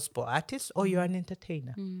either a gospel artist or you're an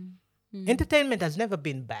entertainer. Entertainment has never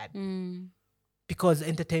been bad. Because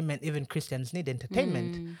entertainment, even Christians need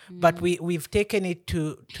entertainment. But we've taken it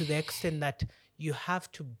to the extent that you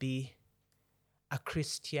have to be a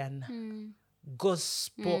Christian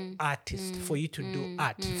gospel artist for you to do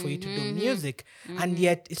art, for you to do music. And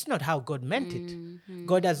yet it's not how God meant it.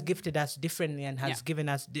 God has gifted us differently and has given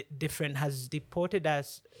us has deployed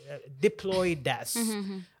us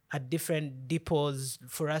at different depots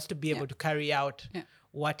for us to be able to carry out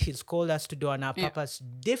what he's called us to do on our purpose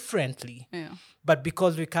differently. But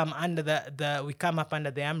because we come under we come up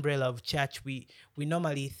under the umbrella of church, we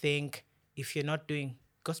normally think, if you're not doing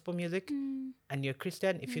gospel music and you're a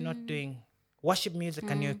Christian, if you're not doing worship music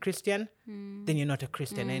and you're a Christian, then you're not a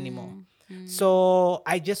Christian anymore. So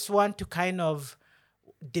I just want to kind of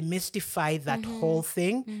demystify that whole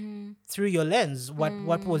thing through your lens.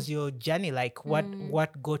 What was your journey like?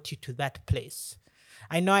 What got you to that place?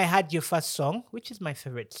 I know I had your first song, which is my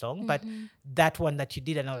favorite song, but that one that you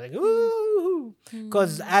did, and I was like, ooh,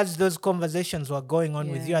 because as those conversations were going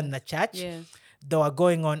on with you and the church, they were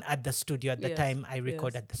going on at the studio at the Yes, time I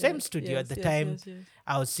record yes, at the same yes, studio yes, at the yes, time. yes, yes.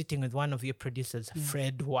 I was sitting with one of your producers,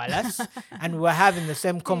 Fred Wallace, and we were having the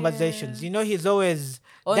same conversations. You know, he's always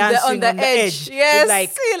dancing on the edge. Yes, He's like,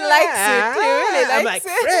 he likes it. He really likes I'm like,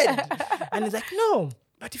 it. Fred. And he's like, no,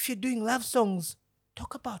 but if you're doing love songs,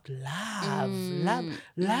 talk about love.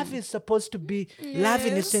 Love is supposed to be love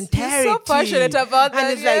in its Yes, entirety. he's so passionate about that,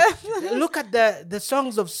 And he's like, look at the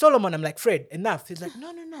songs of Solomon. I'm like, Fred, enough. He's like,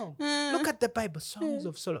 no. Look at the Bible, songs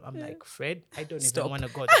of Solomon. I'm like, Fred, I don't even want to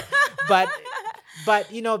go there.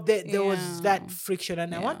 But you know, there was that friction,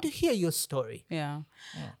 and I want to hear your story. Yeah.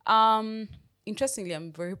 Interestingly,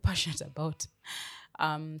 I'm very passionate about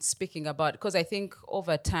speaking about, because I think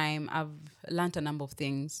over time I've learned a number of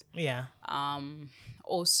things. Yeah.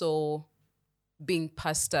 Also being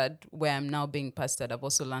pastored, where I'm now being pastored, I've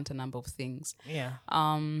also learned a number of things. Yeah.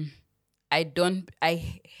 Literally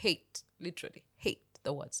hate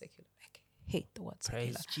the word secular. Like, hate the word secular.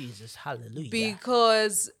 Praise Jesus. Hallelujah.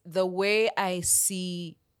 Because the way I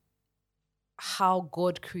see how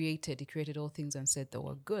God created, he created all things and said they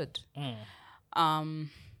were good.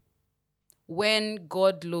 When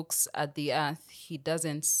God looks at the earth, he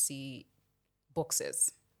doesn't see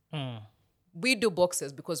boxes. We do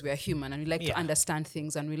boxes because we are human and we like to understand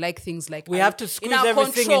things, and we like things like we have to squeeze our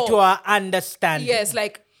everything control. into our understanding. Yes,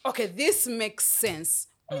 like, okay, this makes sense.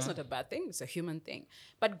 It's not a bad thing. It's a human thing.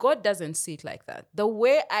 But God doesn't see it like that. The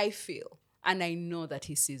way I feel, and I know that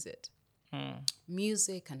he sees it,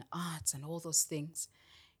 music and arts and all those things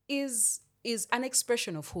is an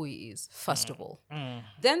expression of who he is, first of all.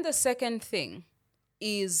 Then the second thing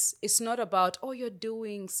is, it's not about, oh, you're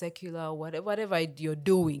doing secular, whatever you're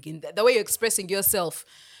doing, in the way you're expressing yourself.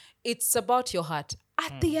 It's about your heart.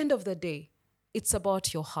 At the end of the day, it's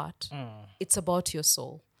about your heart. It's about your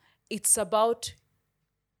soul. It's about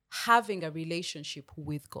having a relationship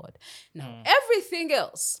with God. Now, everything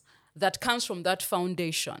else that comes from that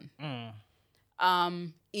foundation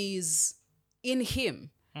is in him.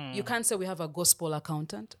 You can't say we have a gospel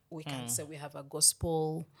accountant. We can't say we have a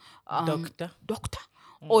gospel doctor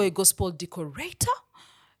or a gospel decorator.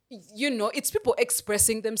 You know, it's people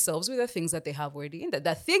expressing themselves with the things that they have already in there.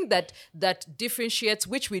 The thing that differentiates,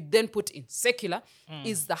 which we then put in secular,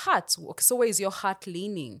 is the heart. So where is your heart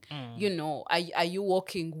leaning? You know, are you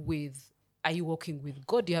walking with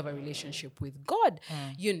God? Do you have a relationship with God?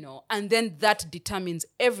 You know, and then that determines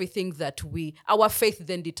everything that our faith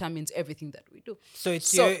then determines everything that we do. So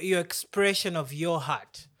it's your expression of your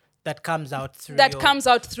heart that comes out through the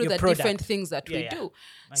product. different things that we do.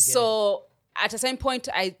 So at a certain point,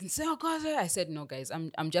 I say, oh God, I said, no, guys,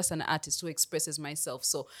 I'm just an artist who expresses myself.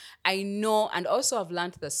 So I know, and also I've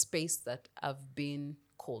learned the space that I've been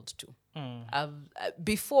called to.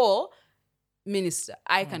 Before minister,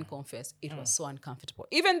 I can confess, it was so uncomfortable.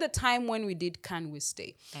 Even the time when we did Can We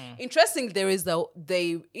Stay? Interestingly, there is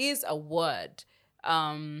a word,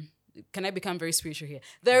 can I become very spiritual here?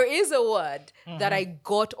 There is a word that I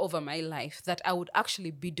got over my life, that I would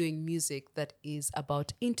actually be doing music that is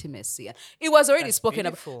about intimacy. It was already spoken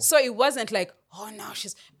about. So it wasn't like, oh, now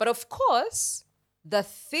but of course, the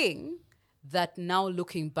thing that now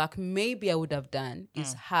looking back, maybe I would have done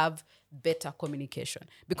is have better communication.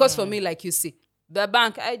 Because for me, like you see, the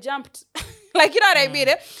bank, I jumped, like, you know what I mean?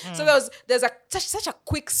 So there's such a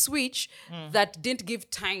quick switch that didn't give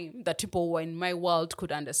time that people who were in my world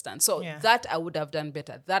could understand. So that I would have done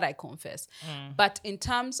better, that I confess. But in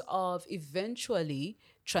terms of eventually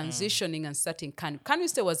transitioning and starting Can We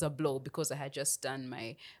Stay was a blow, because I had just done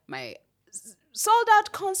my sold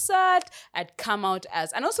out concert. I'd come out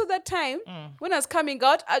and also that time when I was coming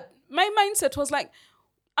out, my mindset was like,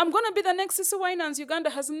 I'm going to be the next Sister Winans Uganda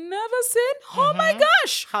has never seen. Oh my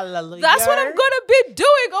gosh. Hallelujah. That's what I'm going to be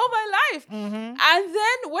doing all my life. And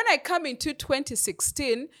then when I come into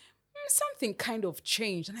 2016, something kind of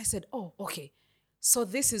changed. And I said, oh, okay. So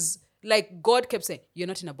this is like God kept saying, you're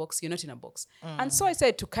not in a box, you're not in a box. And so I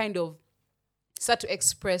said to kind of start to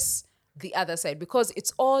express the other side, because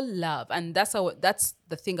it's all love. And that's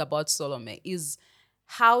the thing about Solome, is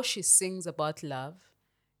how she sings about love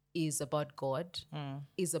is about God,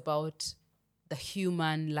 is about the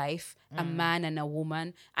human life, a man and a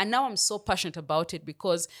woman. And now I'm so passionate about it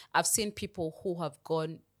because I've seen people who have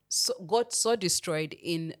got so destroyed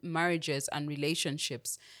in marriages and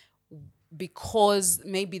relationships because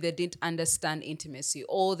maybe they didn't understand intimacy,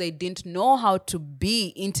 or they didn't know how to be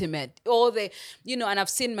intimate, or and I've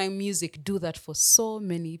seen my music do that for so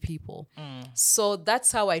many people. So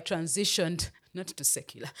that's how I transitioned not to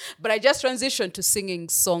secular, but I just transitioned to singing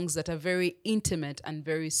songs that are very intimate and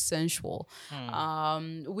very sensual.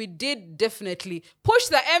 We did definitely push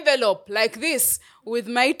the envelope like this with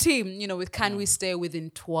my team, with Can We Stay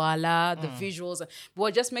Within Twala, the visuals. We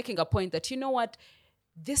were just making a point that, you know what,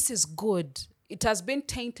 this is good. It has been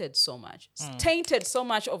tainted so much. It's tainted so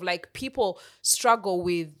much of like people struggle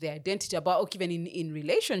with their identity about, even in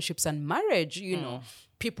relationships and marriage,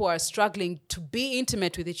 people are struggling to be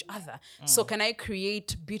intimate with each other. So can I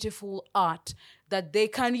create beautiful art that they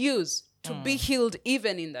can use to be healed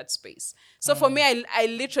even in that space? So for me, I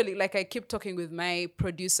literally, like I keep talking with my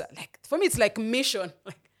producer, like for me, it's like mission.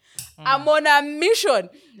 Like I'm on a mission.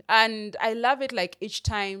 And I love it like each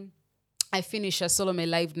time I finish a Solome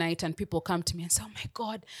live night and people come to me and say, oh my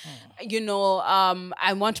God,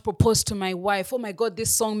 I want to propose to my wife. Oh my God,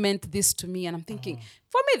 this song meant this to me. And I'm thinking,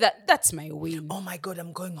 for me, that's my win. Oh my God,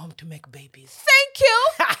 I'm going home to make babies. Thank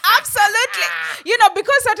you. Absolutely.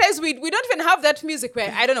 Because sometimes we don't even have that music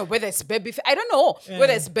where, I don't know whether it's baby, I don't know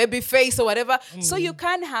whether it's baby face or whatever. So you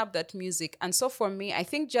can have that music. And so for me, I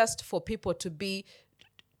think just for people to be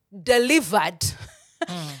delivered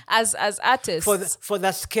as artists, for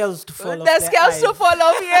the scales to fall off. The scales to fall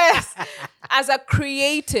off, yes. As a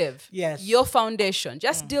creative, yes. Your foundation,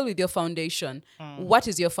 just deal with your foundation. What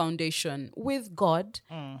is your foundation? With God,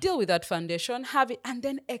 deal with that foundation, have it, and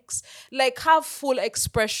then have full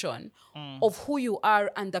expression of who you are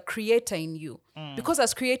and the creator in you. Because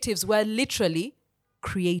as creatives, we're literally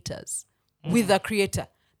creators with the creator.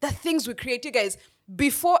 The things we create, you guys,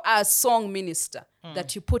 before a song minister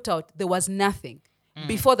that you put out, there was nothing.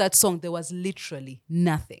 Before that song, there was literally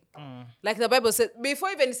nothing. Like the Bible said, before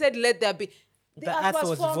even it said, let there be, the earth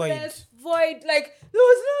was formless, void, like there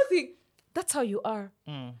was nothing. That's how you are.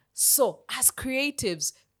 So as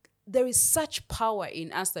creatives, there is such power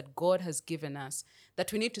in us that God has given us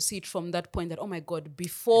that we need to see it from that point that, oh my God,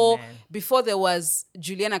 before there was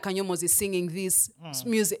Juliana Kanyomozi singing this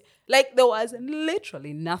music, like there was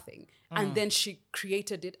literally nothing. And then she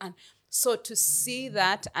created it. And so to see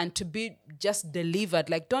that and to be just delivered,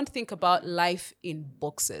 like don't think about life in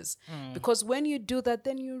boxes. Because when you do that,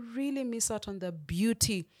 then you really miss out on the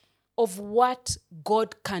beauty of what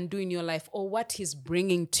God can do in your life or what he's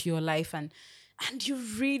bringing to your life. And you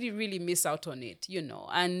really, really miss out on it,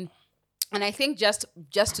 And I think just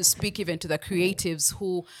to speak even to the creatives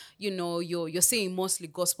who, you're singing mostly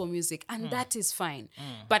gospel music, and that is fine.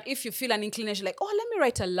 But if you feel an inclination like, oh, let me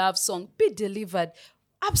write a love song, be delivered,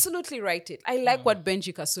 absolutely write it. I like what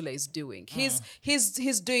Benji Kasula is doing.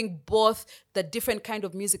 He's doing both the different kind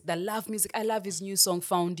of music, the love music. I love his new song,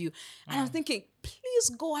 Found You. And I'm thinking,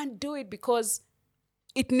 please go and do it because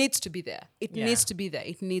it needs to be there. It needs to be there.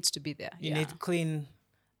 It needs to be there. You need clean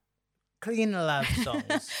love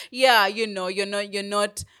songs. You're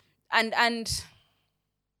not, and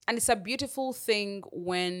it's a beautiful thing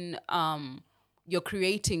when you're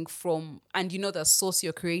creating from, and the source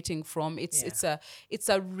you're creating from. It's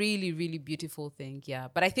a really, really beautiful thing. Yeah.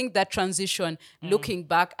 But I think that transition, looking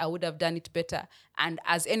back, I would have done it better. And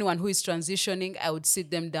as anyone who is transitioning, I would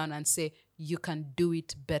sit them down and say, you can do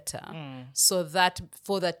it better. So that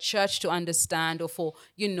for the church to understand or for,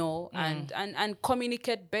 and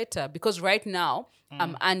communicate better. Because right now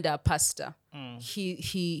I'm under a pastor.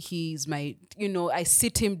 He's my, I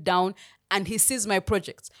sit him down and he sees my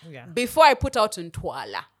projects. Yeah. Before I put out in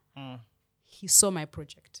Twala, he saw my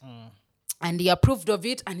project. And he approved of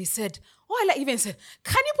it and he said, even said,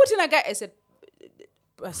 can you put in a guy? I said,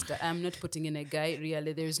 Pastor, I'm not putting in a guy,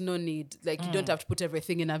 really. There is no need. Like, you don't have to put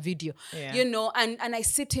everything in a video. Yeah. And I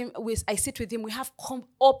sit with him. We have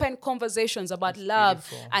open conversations about love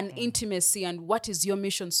and intimacy and what is your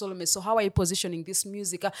mission, Solome? So how are you positioning this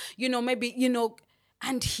music? And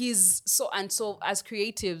so as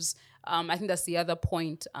creatives, I think that's the other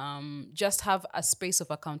point. Just have a space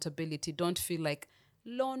of accountability. Don't feel like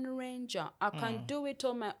Lone Ranger. I can do it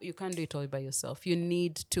all. You can't do it all by yourself. You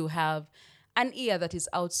need to have an ear that is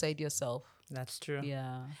outside yourself. That's true.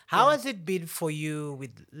 Yeah. How has it been for you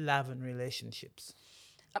with love and relationships?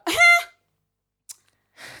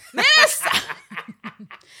 Miss!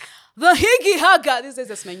 The Higgy Haga. This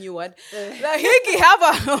is my new word. The Higgy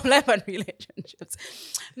Haga of love and relationships.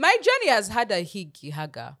 My journey has had a Higgy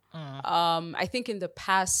Haga. I think in the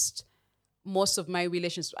past, most of my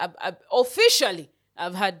relationships,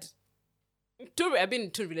 I've had I've been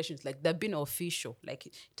in two relations, like they've been official. Like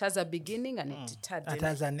it has a beginning and it had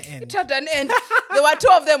an end. It had an end. There were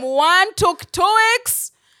two of them. One took 2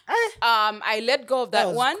 weeks I let go of that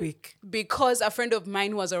was one quick. because a friend of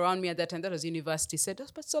mine who was around me at that time, that was university, said, "Oh,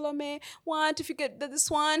 but Solome, what if you get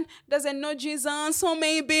this one doesn't know Jesus, so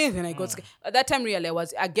maybe." Then I got scared. At that time, really, I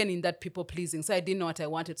was again in that people pleasing, so I didn't know what I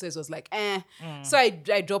wanted. So it was like, So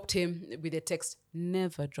I dropped him with a text.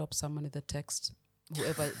 Never drop someone with a text.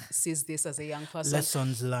 Whoever sees this as a young person.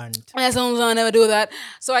 Lessons learned. I'll never do that.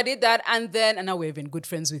 So I did that, and now we're even good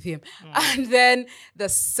friends with him. And then the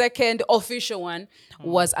second official one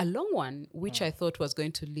was a long one, which I thought was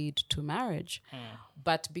going to lead to marriage.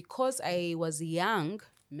 But because I was young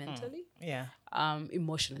mentally,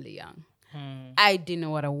 emotionally young, I didn't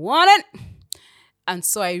know what I wanted. And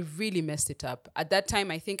so I really messed it up. At that time,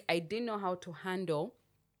 I think I didn't know how to handle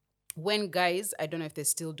when guys, I don't know if they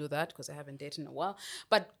still do that because I haven't dated in a while,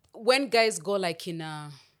 but when guys go like in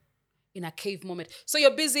a cave moment. So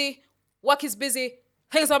you're busy, work is busy,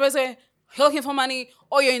 things are busy, you're looking for money,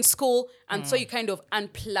 or you're in school, and so you kind of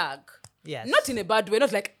unplug. Yes. Not in a bad way,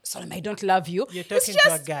 not like, Solome, I don't love you. You're talking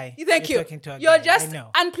to a guy. Thank You're you. talking to a You're guy. just I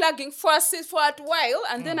know. unplugging for a while,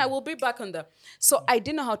 and then I will be back on the. So I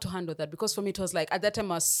didn't know how to handle that because for me it was like, at that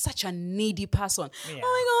time I was such a needy person. Yeah. Oh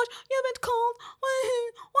my God, you haven't called. Why?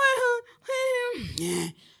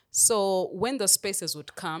 So when those spaces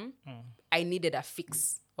would come, I needed a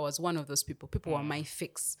fix. I was one of those people. People were my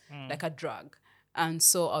fix, like a drug. And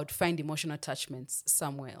so I would find emotional attachments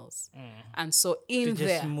somewhere else. And so in to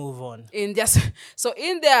there, just move on. So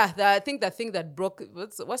in there, I think the thing that broke,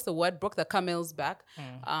 what's the word? Broke the camel's back,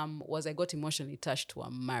 was I got emotionally attached to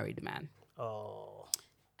a married man. Oh.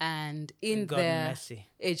 And It got messy.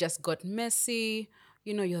 it just got messy.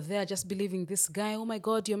 You know, you're there just believing this guy. Oh my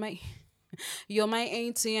God, you're my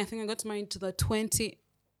 80. I think I got married to the 20.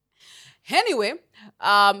 Anyway,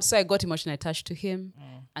 so I got emotionally attached to him.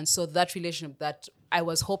 And so that relationship that I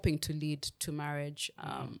was hoping to lead to marriage,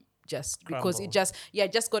 just because it just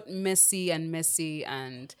got messy.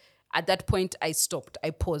 And at that point I stopped,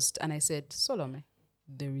 I paused, and I said, Solome,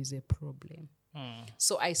 there is a problem.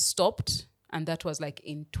 So I stopped, and that was like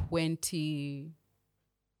in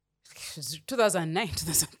 2009,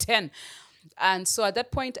 2010. And so at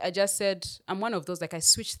that point, I just said, I'm one of those, like I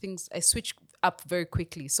switch up very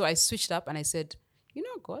quickly. So I switched up and I said, you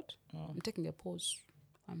know, God, I'm taking a pause.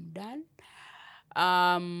 I'm done.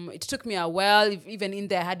 It took me a while. Even in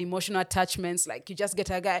there, I had emotional attachments. Like you just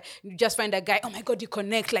find a guy, oh my God, you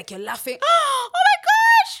connect, like you're laughing. Oh my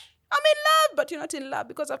gosh, I'm in love. But you're not in love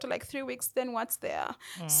because after like 3 weeks, then what's there?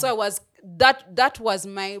 So that was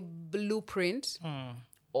my blueprint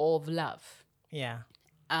of love. Yeah.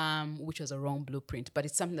 Which was a wrong blueprint, but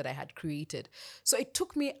it's something that I had created. So it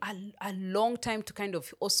took me a long time to kind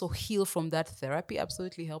of also heal from that. Therapy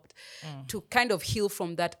absolutely helped to kind of heal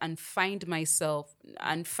from that and find myself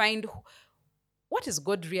and find what is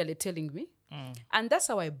God really telling me. And that's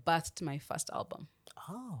how I birthed my first album.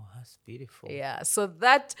 Oh, that's beautiful. Yeah. So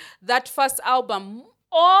that first album,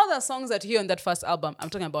 all the songs that you hear on that first album, I'm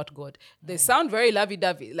talking about God. They sound very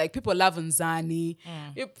lovey-dovey. Like people love Nzani.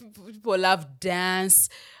 People love dance.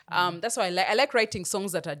 That's why I like writing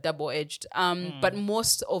songs that are double-edged. But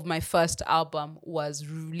most of my first album was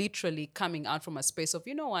literally coming out from a space of,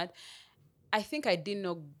 you know what? I think I didn't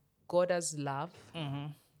know God as love.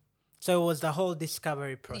 So it was the whole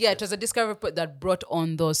discovery process. Yeah, it was a discovery that brought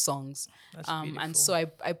on those songs. That's and so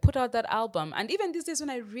I put out that album. And even these days when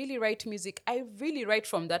I really write music, I really write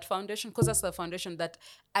from that foundation because that's the foundation that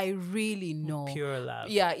I really know. Pure love.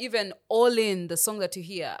 Yeah, even All In, the song that you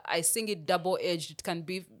hear, I sing it double-edged. It can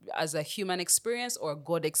be as a human experience or a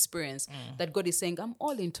God experience. That God is saying, I'm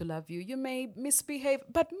all in to love you. You may misbehave,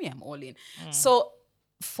 but me, I'm all in. So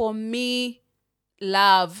for me,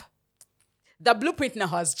 love... the blueprint now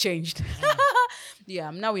has changed. Yeah,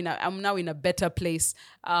 I'm now in a better place.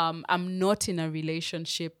 I'm not in a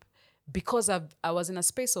relationship because I was in a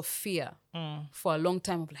space of fear for a long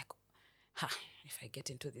time of like, if I get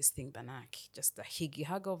into this thing, Banak, just the huggy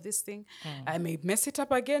of this thing, I may mess it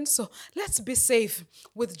up again. So let's be safe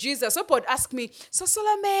with Jesus. Some would ask me, so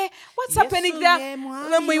Solome, what's happening there?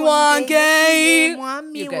 When we want gay. You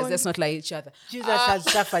guys, let's not lie each other. Jesus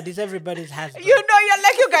has suffered. It's everybody's husband. You know, you're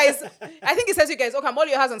like, you guys. I think it says you guys, okay, I'm all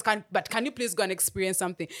your husbands, but can you please go and experience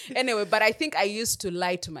something? Anyway, but I think I used to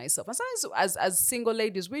lie to myself. And sometimes as single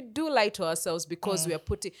ladies, we do lie to ourselves because we are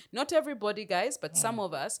putting, not everybody, guys, but some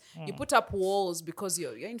of us, you put up walls because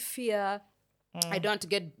you're in fear. I don't want to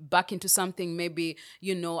get back into something. Maybe,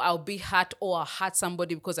 I'll be hurt or I'll hurt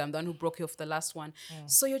somebody because I'm the one who broke you off the last one.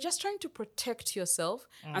 So you're just trying to protect yourself.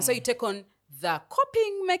 And so you take on the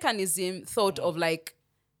coping mechanism thought of like,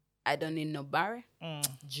 I don't need nobody.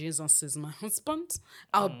 Jesus is my husband.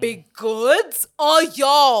 I'll be good. Oh,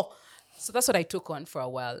 y'all. So that's what I took on for a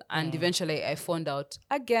while. And eventually I found out,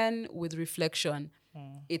 again, with reflection,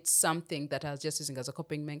 it's something that I was just using as a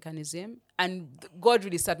coping mechanism. And God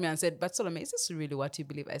really sat me and said, but Solome, is this really what you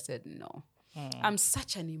believe? I said, no. I'm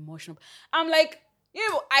such an emotional... I'm like...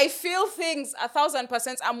 I feel things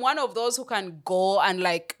 1,000%. I'm one of those who can go and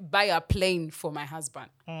like buy a plane for my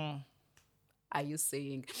husband. Are you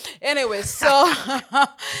saying? Anyway, so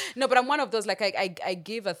no, but I'm one of those, like I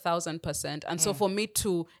give 1,000%. And so for me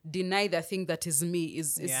to deny the thing that is me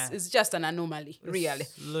is just an anomaly, really.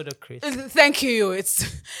 Ludicrous. Thank you.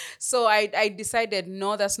 It's so I decided,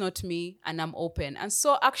 no, that's not me, and I'm open. And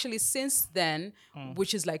so actually since then,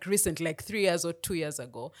 which is like recent, like 3 years or 2 years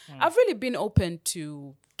ago, I've really been open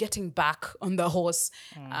to getting back on the horse.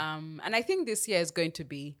 And I think this year is going to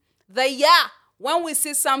be the year when we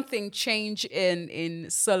see something change in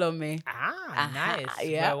Solome. Nice.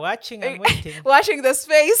 Yeah. We're watching and waiting. Watching the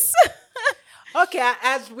space. Okay,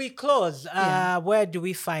 as we close, where do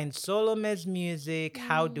we find Solome's music?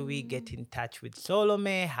 How do we get in touch with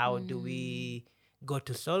Solome? How do we go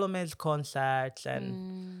to Solome's concerts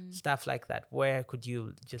and stuff like that? Where could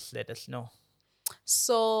you just let us know?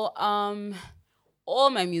 So, all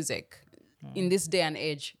my music in this day and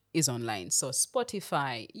age is online. So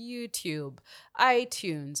Spotify, YouTube,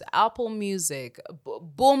 iTunes, Apple Music,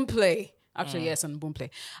 Boomplay. Actually, yes, on Boomplay.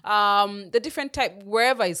 The different type,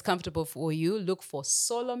 wherever is comfortable for you, look for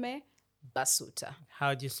Solome Basuuta.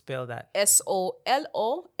 How do you spell that?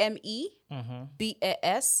 SOLOME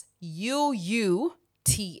BASUUTA.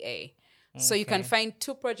 So you can find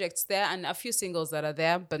 2 projects there and a few singles that are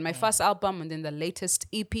there. But my first album and then the latest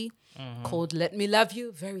EP called Let Me Love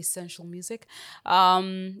You, very sensual music. So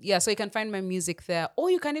you can find my music there. Or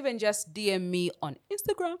you can even just DM me on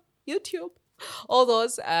Instagram, YouTube, all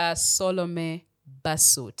those, Solome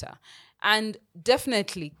Basuuta. And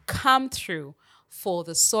definitely come through for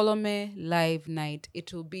the Solome Live Night.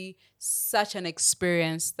 It will be such an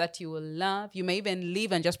experience that you will love. You may even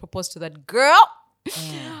leave and just propose to that girl.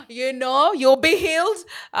 You know, you'll be healed.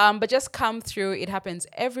 But just come through. It happens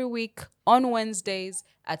every week on Wednesdays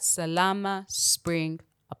at Salama Spring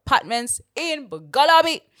Apartments in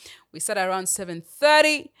Bugalabi. We start around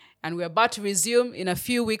 7:30 and we're about to resume in a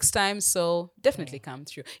few weeks' time. So definitely come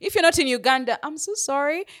through. If you're not in Uganda, I'm so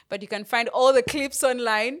sorry, but you can find all the clips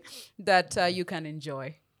online that you can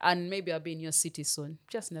enjoy. And maybe I'll be in your city soon.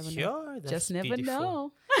 Just never know. Sure, that's just never beautiful.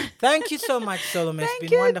 know. Thank you so much, Solome. It's Thank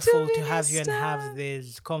been you, wonderful to Minister. have you and have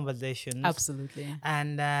these conversations. Absolutely.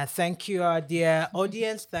 And thank you, our dear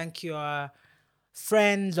audience. Thank you, our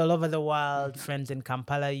friends all over the world, friends in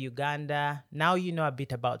Kampala, Uganda. Now you know a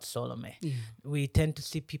bit about Solome. Yeah. We tend to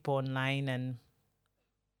see people online and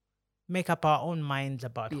make up our own minds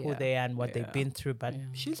about who they are and what they've been through. But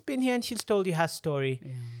she's been here and she's told you her story.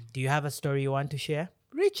 Yeah. Do you have a story you want to share?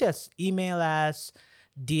 Reach us, email us,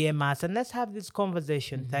 DM us, and let's have this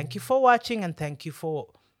conversation. Thank you for watching and thank you for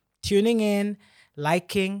tuning in,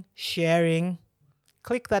 liking, sharing.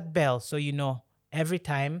 Click that bell so you know every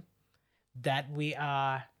time that we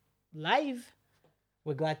are live.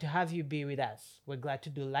 We're glad to have you be with us. We're glad to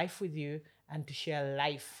do life with you and to share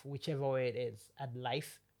life, whichever way it is, at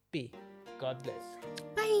Lyfe Be. God bless.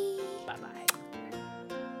 Bye. Bye-bye.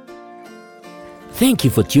 Thank you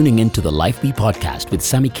for tuning in to the Lyfe Be podcast with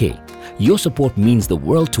Sami-K. Your support means the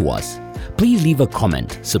world to us. Please leave a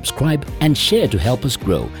comment, subscribe, and share to help us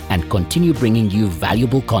grow and continue bringing you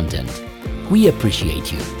valuable content. We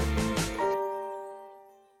appreciate you.